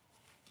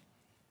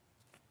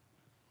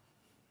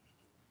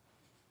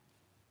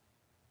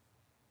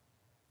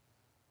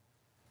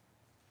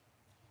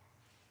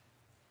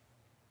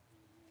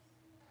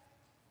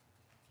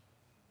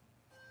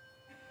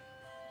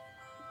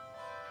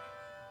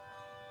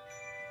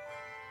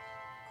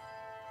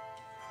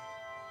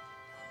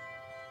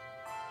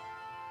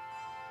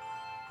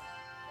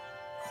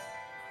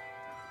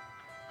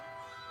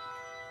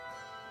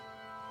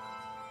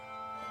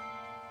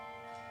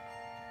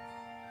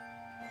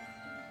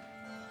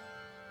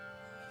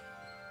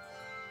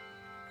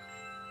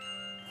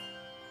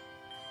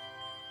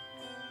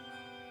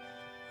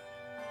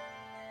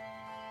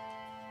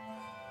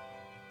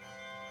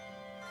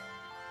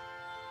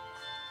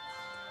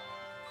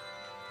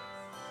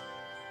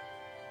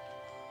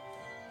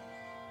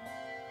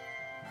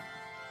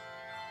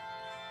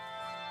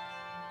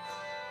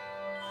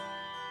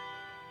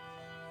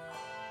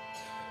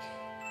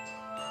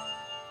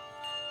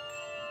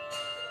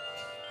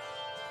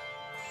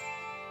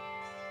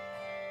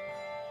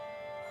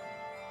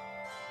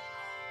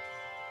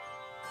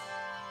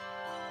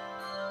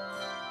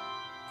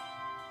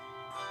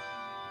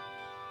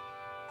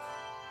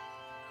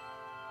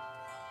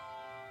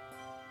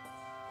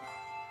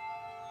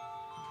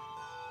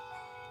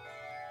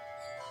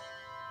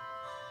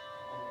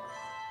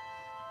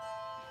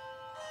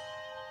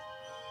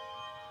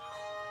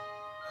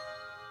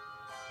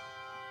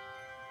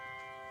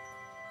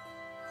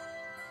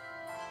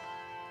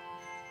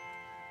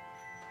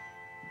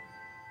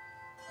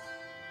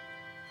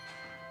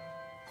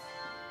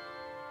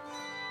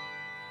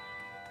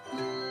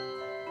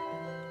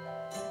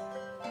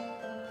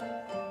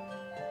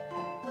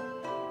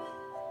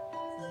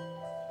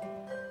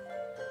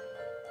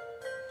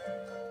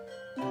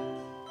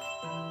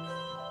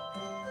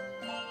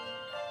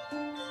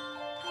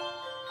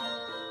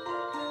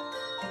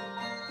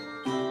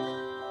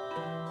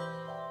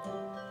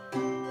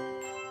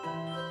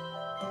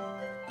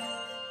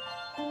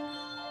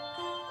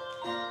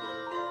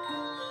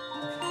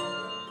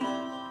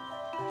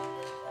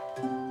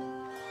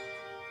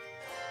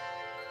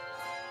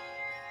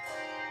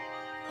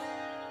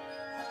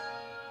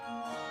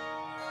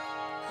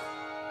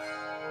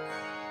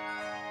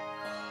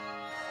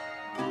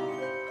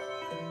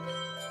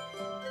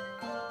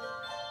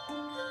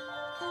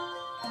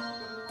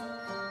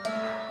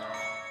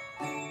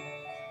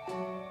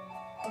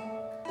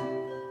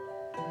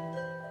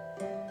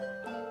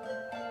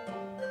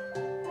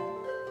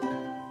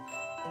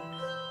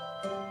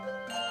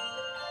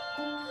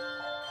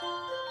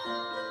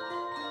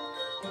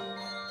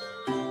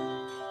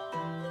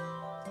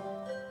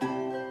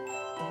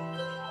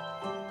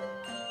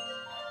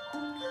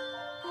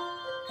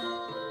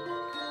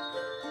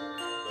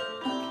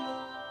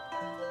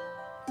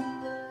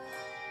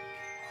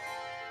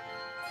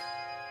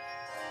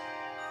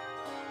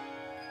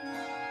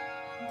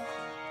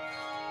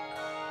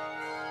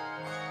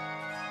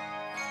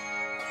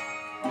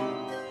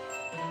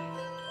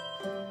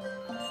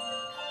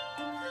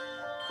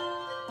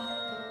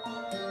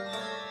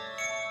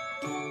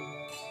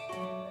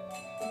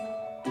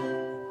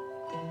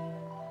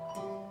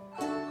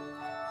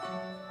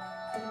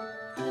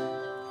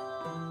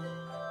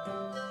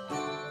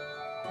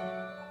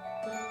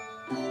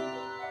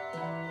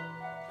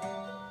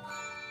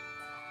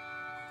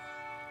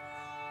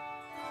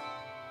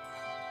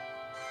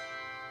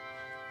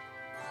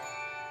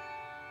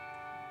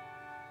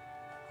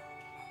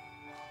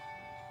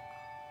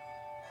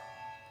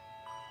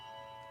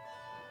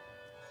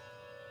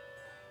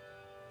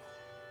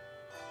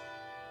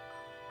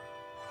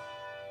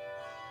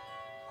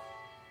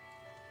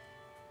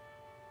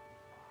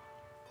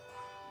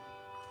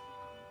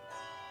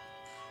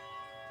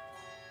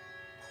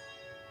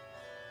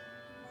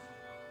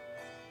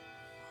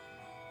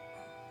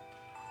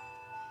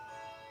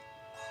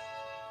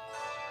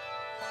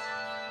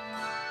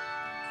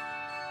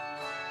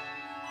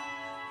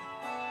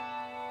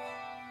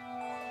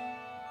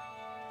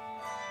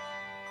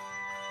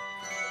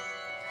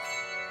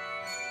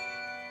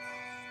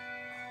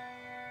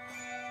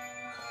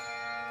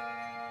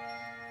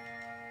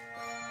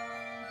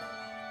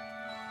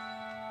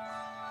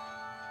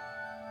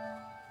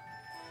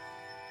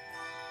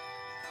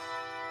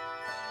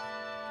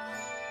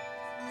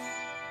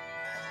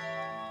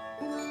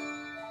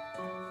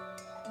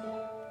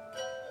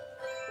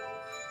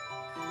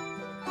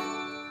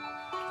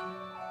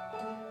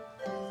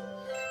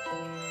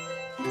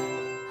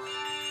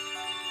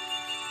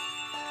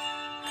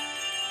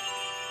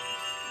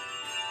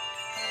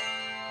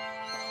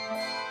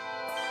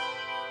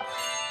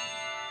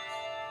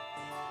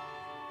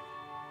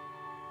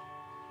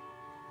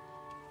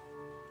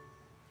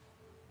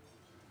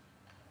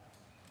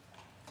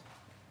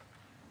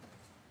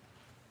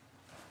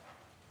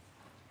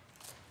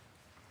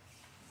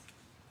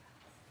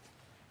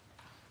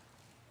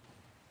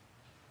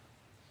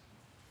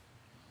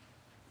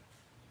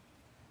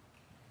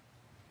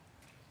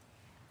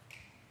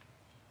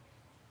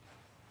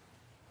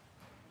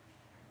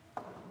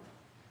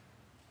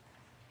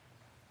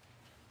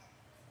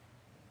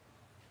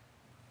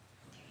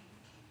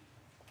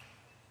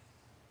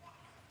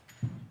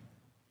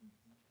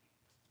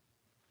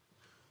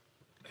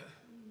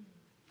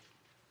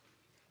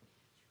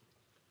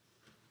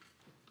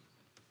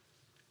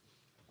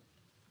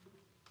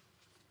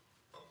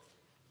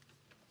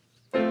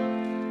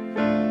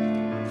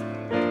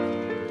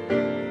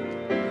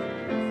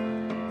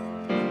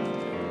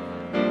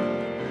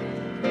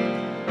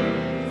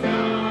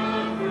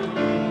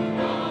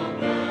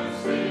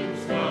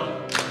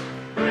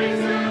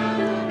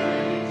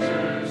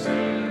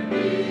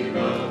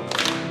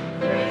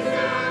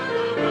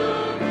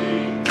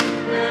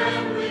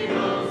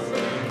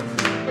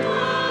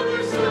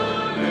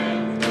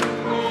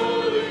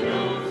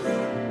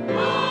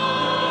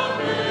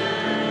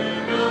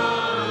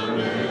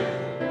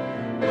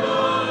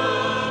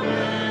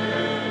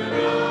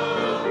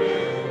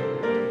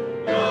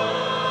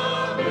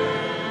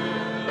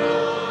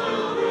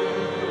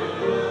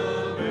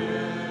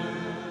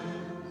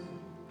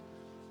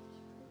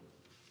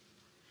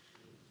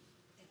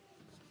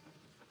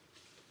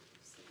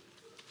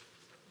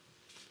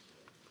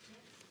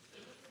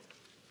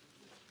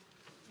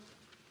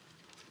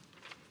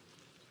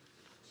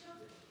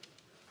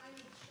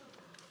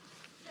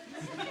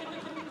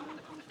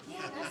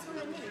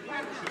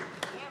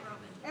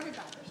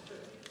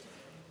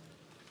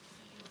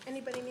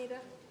 Anybody need a?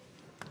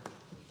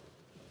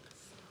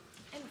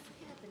 And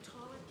yeah, the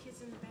taller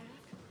kids in the back.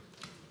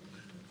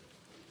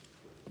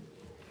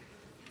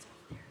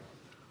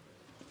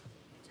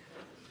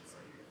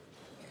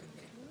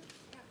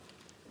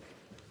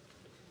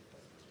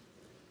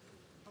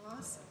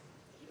 Awesome.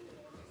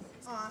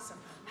 Awesome.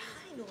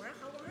 Hi, Nora.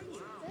 How are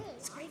you? Good.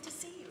 It's great to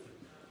see you.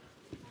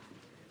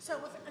 So,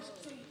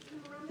 so you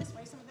come around this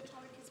way. Some of the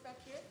taller kids back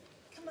here.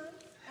 Come on.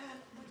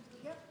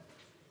 Yep.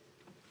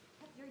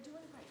 You're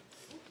doing great.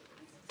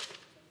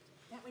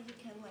 That way you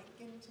can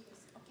get into this.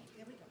 Okay,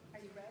 there we go. Are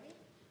you ready?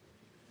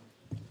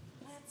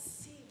 Let's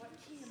see. What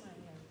key am I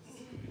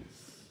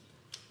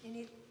in? Do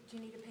you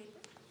need a paper?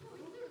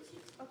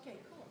 Okay,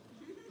 cool.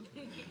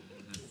 Thank you.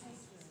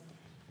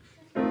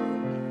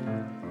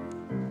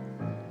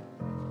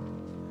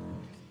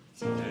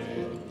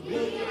 Take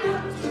me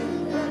out to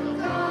the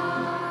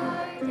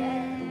garden.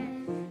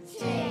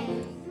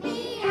 Take me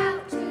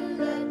out to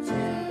the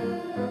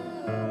tomb.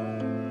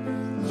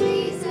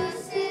 Jesus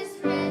is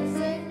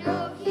risen, no,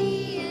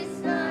 he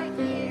is not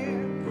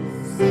here.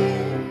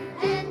 Sin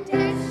and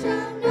death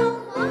shall no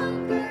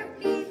longer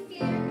be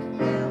feared.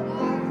 Now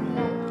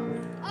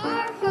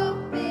our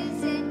hope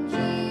is in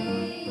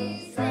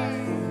Jesus,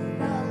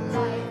 the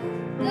life,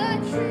 the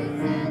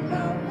truth, and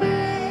the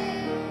way.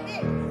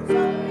 So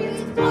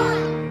it's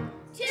 1,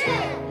 2,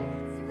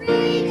 3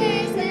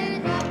 days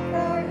and up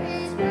for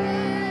his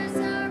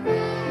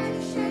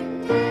resurrection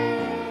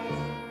day.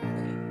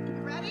 You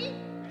ready?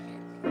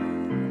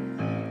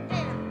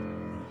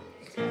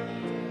 Take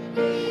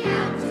me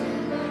out to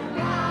the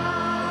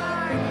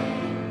garden.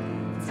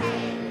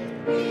 Take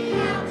me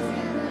out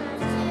to the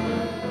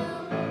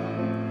tomb.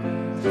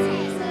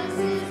 Jesus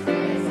is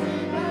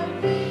risen, no,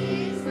 he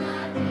is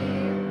not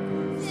here.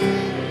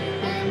 Sin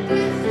and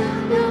death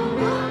shall no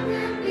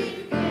longer be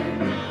feared.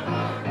 Now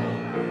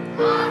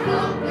our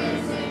hope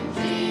is in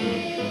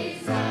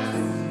Jesus,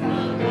 the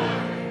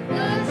life,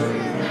 the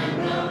truth, and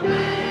the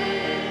way.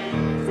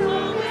 So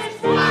it's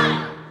 1,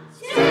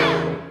 2,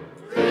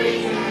 3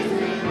 days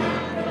and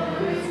up for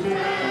his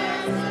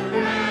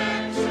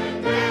resurrection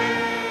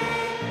day.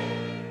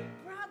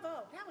 Bravo.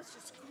 That was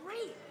just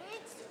great.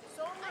 Thanks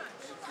so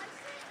much. So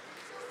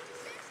he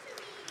says to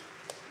me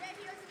that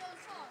he doesn't know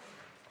the song.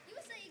 He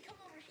was saying come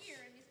over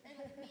here and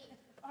me.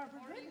 Are we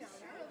good now,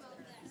 Sure right? about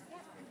that.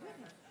 Yeah, we're good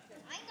now.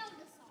 I know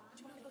the song. Do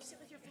you want to go sit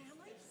with your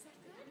family? Is that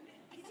good?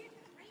 You did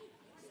great.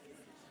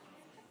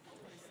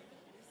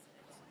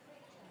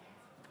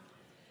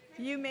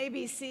 You may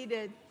be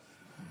seated.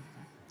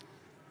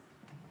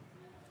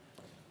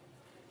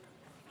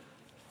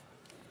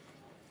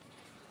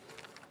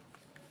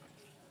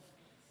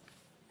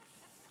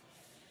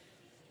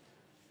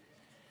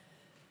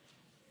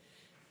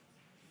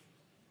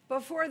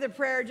 Before the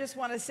prayer, just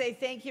want to say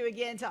thank you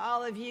again to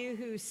all of you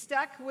who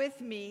stuck with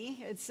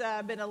me. It's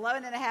been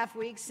 11 and a half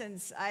weeks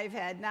since I've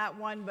had not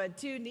one but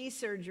 2 knee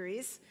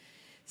surgeries.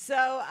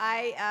 So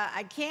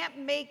I can't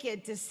make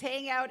it to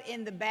hang out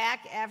in the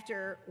back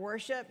after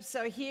worship.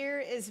 So here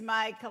is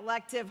my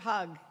collective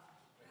hug.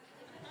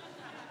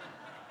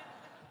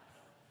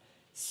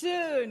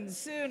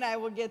 Soon I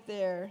will get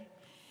there.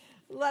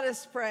 Let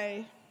us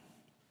pray.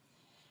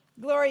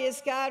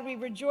 Glorious God, we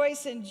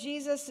rejoice in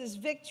Jesus'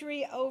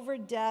 victory over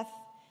death.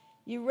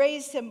 You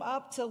raised him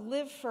up to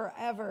live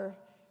forever.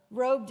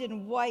 Robed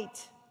in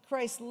white,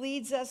 Christ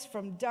leads us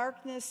from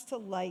darkness to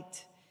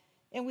light.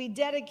 And we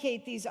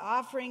dedicate these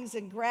offerings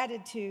in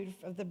gratitude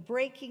of the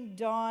breaking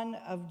dawn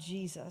of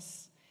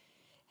Jesus.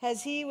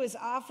 As he was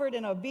offered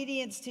in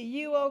obedience to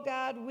you, O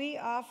God, we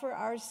offer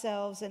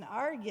ourselves and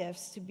our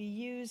gifts to be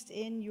used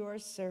in your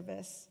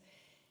service.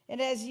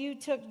 And as you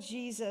took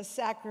Jesus'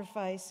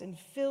 sacrifice and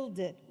filled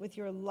it with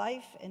your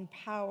life and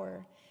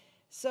power,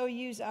 so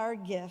use our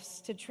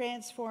gifts to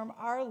transform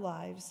our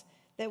lives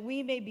that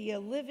we may be a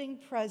living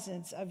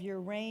presence of your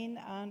reign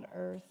on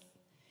earth.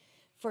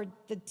 For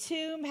the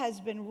tomb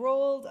has been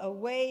rolled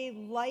away,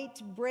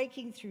 light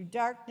breaking through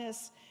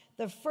darkness,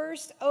 the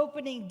first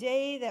opening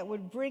day that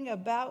would bring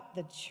about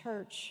the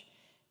church.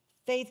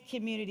 Faith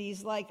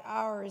communities like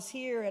ours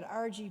here at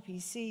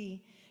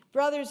RGPC,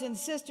 brothers and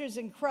sisters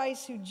in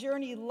Christ who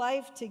journey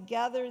life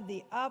together,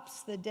 the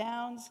ups, the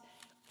downs,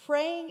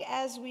 praying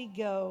as we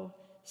go,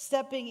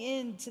 stepping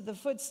into the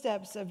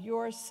footsteps of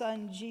your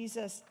Son,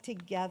 Jesus,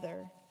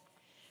 together.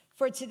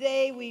 For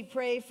today, we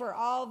pray for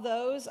all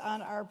those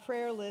on our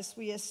prayer list.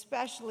 We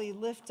especially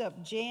lift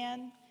up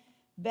Jan,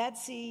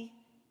 Betsy,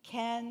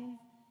 Ken,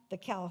 the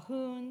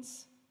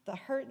Calhouns, the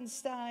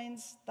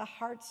Hertensteins, the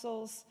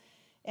Hartzels,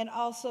 and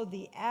also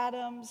the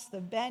Adams, the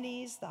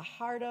Bennies, the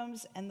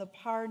Hardams, and the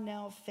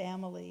Parnell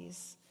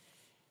families.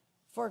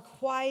 For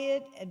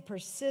quiet and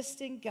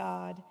persistent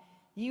God,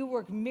 you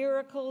work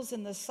miracles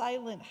in the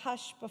silent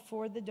hush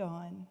before the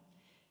dawn.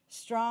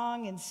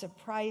 Strong and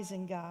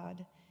surprising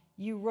God,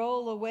 you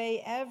roll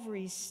away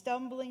every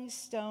stumbling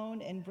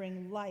stone and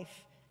bring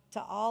life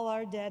to all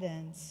our dead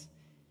ends.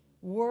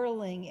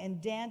 Whirling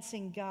and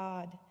dancing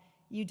God,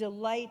 you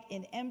delight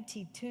in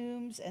empty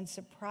tombs and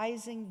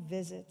surprising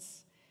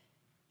visits.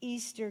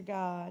 Easter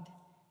God,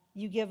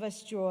 you give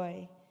us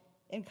joy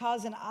and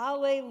cause an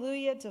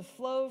alleluia to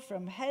flow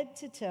from head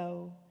to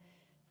toe.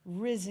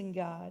 Risen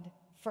God,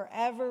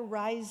 forever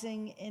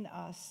rising in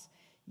us,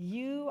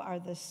 you are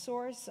the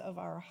source of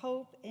our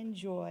hope and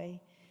joy.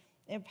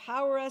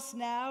 Empower us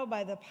now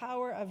by the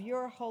power of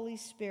your Holy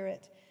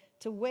Spirit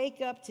to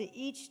wake up to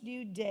each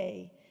new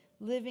day,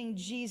 living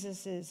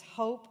Jesus'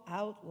 hope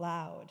out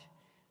loud.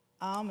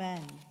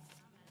 Amen.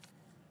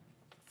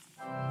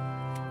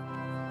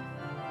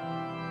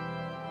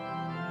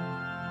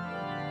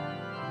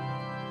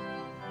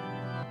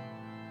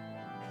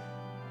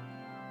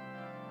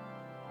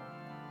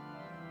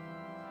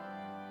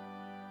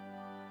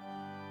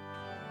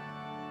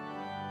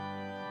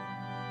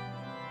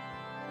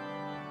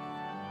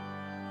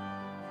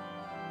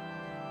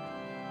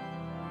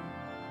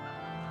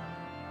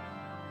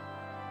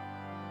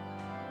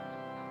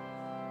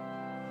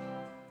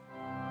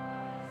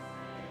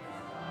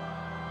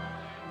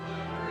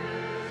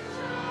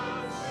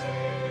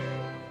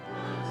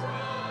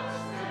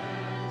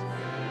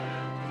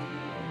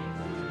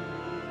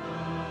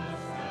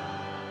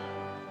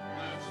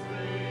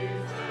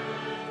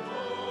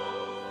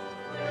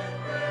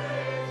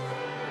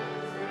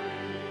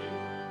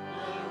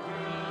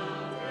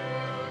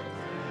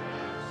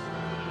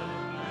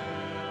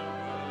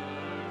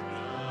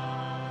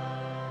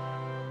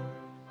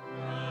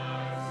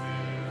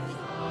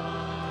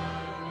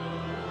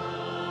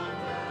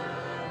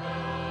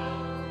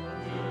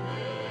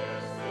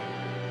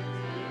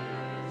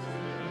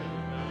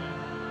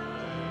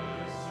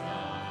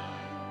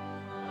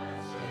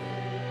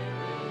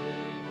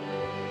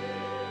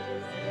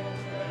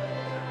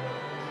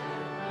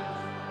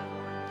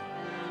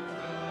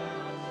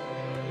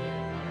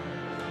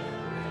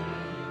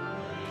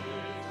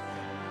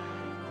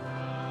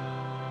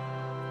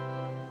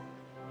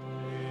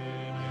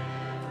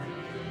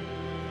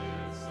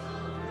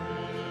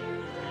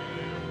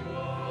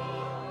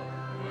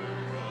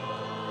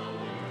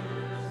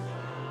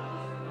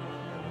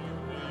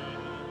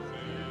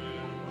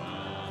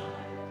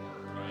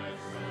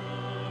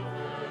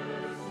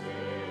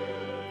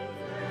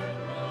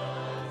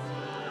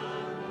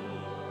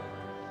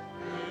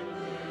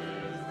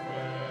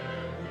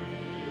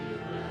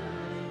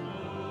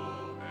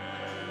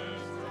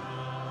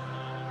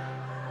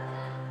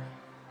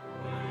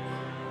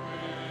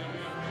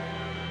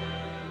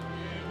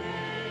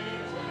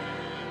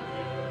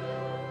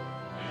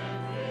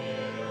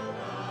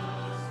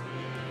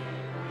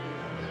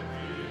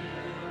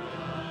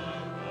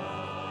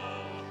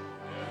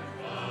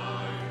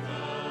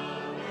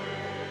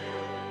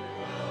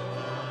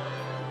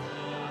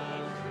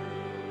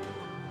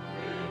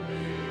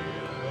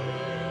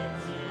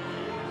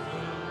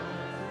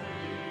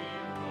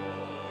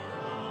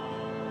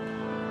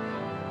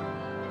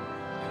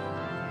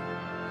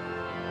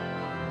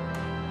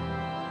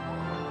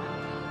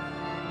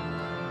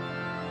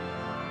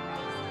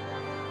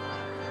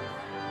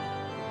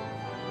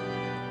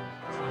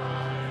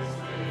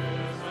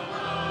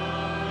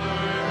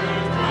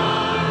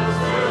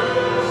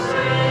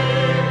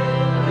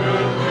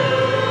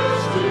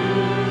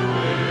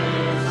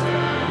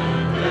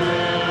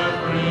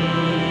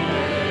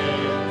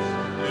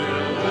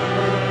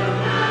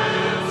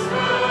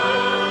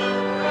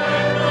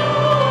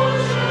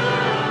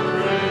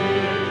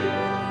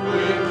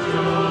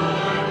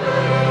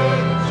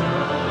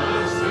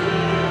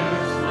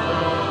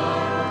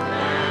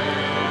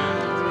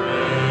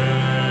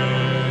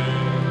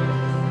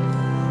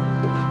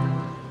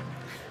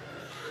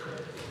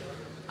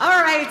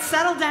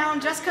 Settle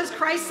down just because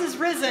Christ is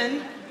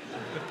risen.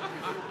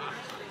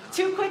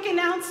 Two quick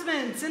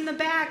announcements. In the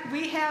back,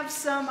 we have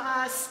some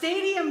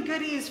stadium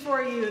goodies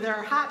for you. There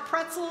are hot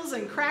pretzels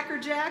and Cracker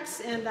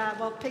Jacks and,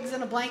 pigs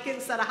in a blanket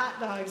instead of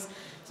hot dogs.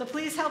 So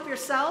please help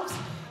yourselves.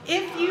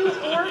 If you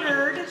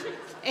ordered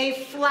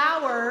a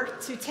flower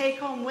to take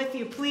home with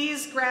you,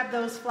 please grab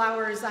those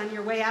flowers on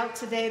your way out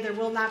today. There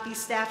will not be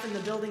staff in the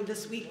building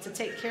this week to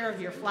take care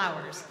of your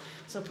flowers.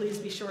 So please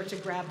be sure to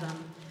grab them.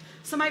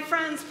 So my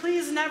friends,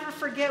 please never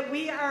forget,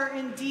 we are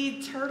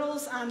indeed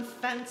turtles on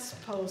fence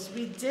posts.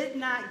 We did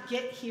not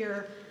get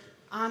here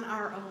on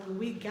our own.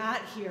 We got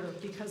here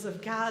because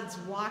of God's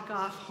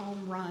walk-off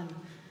home run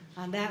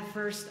on that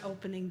first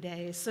opening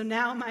day. So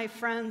now, my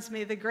friends,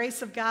 may the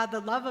grace of God, the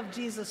love of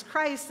Jesus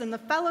Christ, and the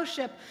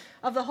fellowship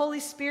of the Holy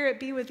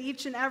Spirit be with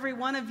each and every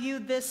one of you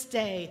this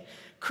day.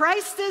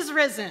 Christ is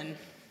risen.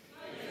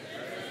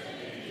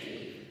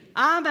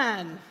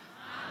 Amen.